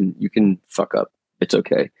that. You can fuck up. It's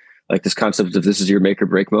okay. Like this concept of this is your make or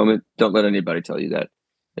break moment. Don't let anybody tell you that.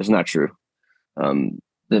 It's not true.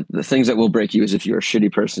 The things that will break you is if you're a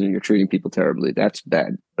shitty person and you're treating people terribly. That's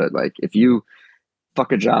bad. But like if you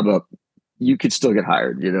fuck a job up, you could still get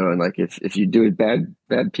hired. And like if you do a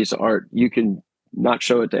bad piece of art, you can not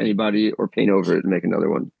show it to anybody or paint over it and make another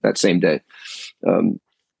one that same day. Um,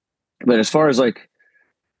 but as far as like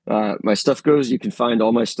my stuff goes, you can find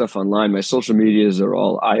all my stuff online. My social medias are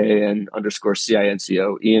all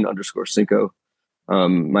IAN_CINCO, Ian_Cinco.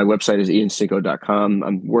 My website is iancinco.com.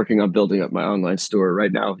 I'm working on building up my online store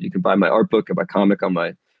right now. You can buy my art book and my comic on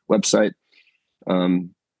my website.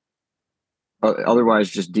 Um,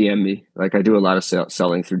 Otherwise, just DM me. Like I do a lot of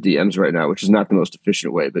selling through DMs right now, which is not the most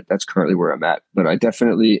efficient way, but that's currently where I'm at. But I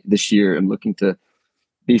definitely this year am looking to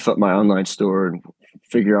beef up my online store and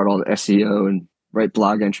figure out all the SEO and write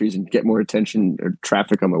blog entries and get more attention or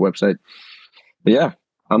traffic on my website. But yeah,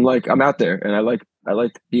 I'm out there and I like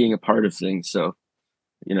being a part of things. So,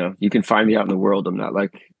 you can find me out in the world. I'm not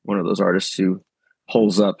like one of those artists who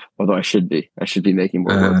holes up, although I should be. I should be making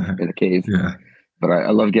more work in a cave. Yeah. But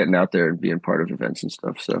I love getting out there and being part of events and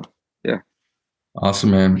stuff. So yeah.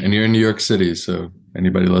 Awesome, man. And you're in New York City, so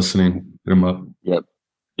anybody listening, hit them up. Yep.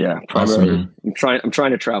 Yeah. Awesome, Primarily man. I'm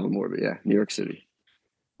trying to travel more, but yeah, New York City.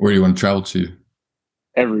 Where do you want to travel to?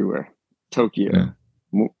 Everywhere. Yeah. Tokyo,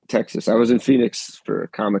 Texas. I was in Phoenix for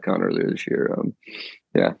Comic-Con earlier this year.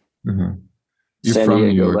 Yeah. Uh-huh. You're San from New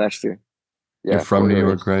Diego York. last year. You're Yeah, from born New and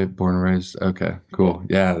York, raised. right? Born and raised. Okay, Yeah. cool.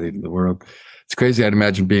 Yeah, the world. It's crazy. I'd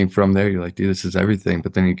imagine being from there. You're like, dude, this is everything.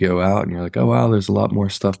 But then you go out and you're like, oh wow, there's a lot more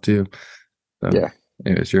stuff too. So, Yeah.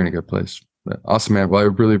 anyways, you're in a good place. But awesome, man. Well, I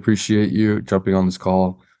really appreciate you jumping on this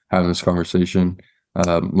call, having this conversation.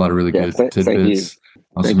 A lot of really Yeah. good Thank you. tidbits.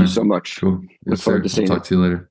 Awesome, Thank you so man. much. Cool. Look Yes, forward sir. to I'll seeing you. talk to you later.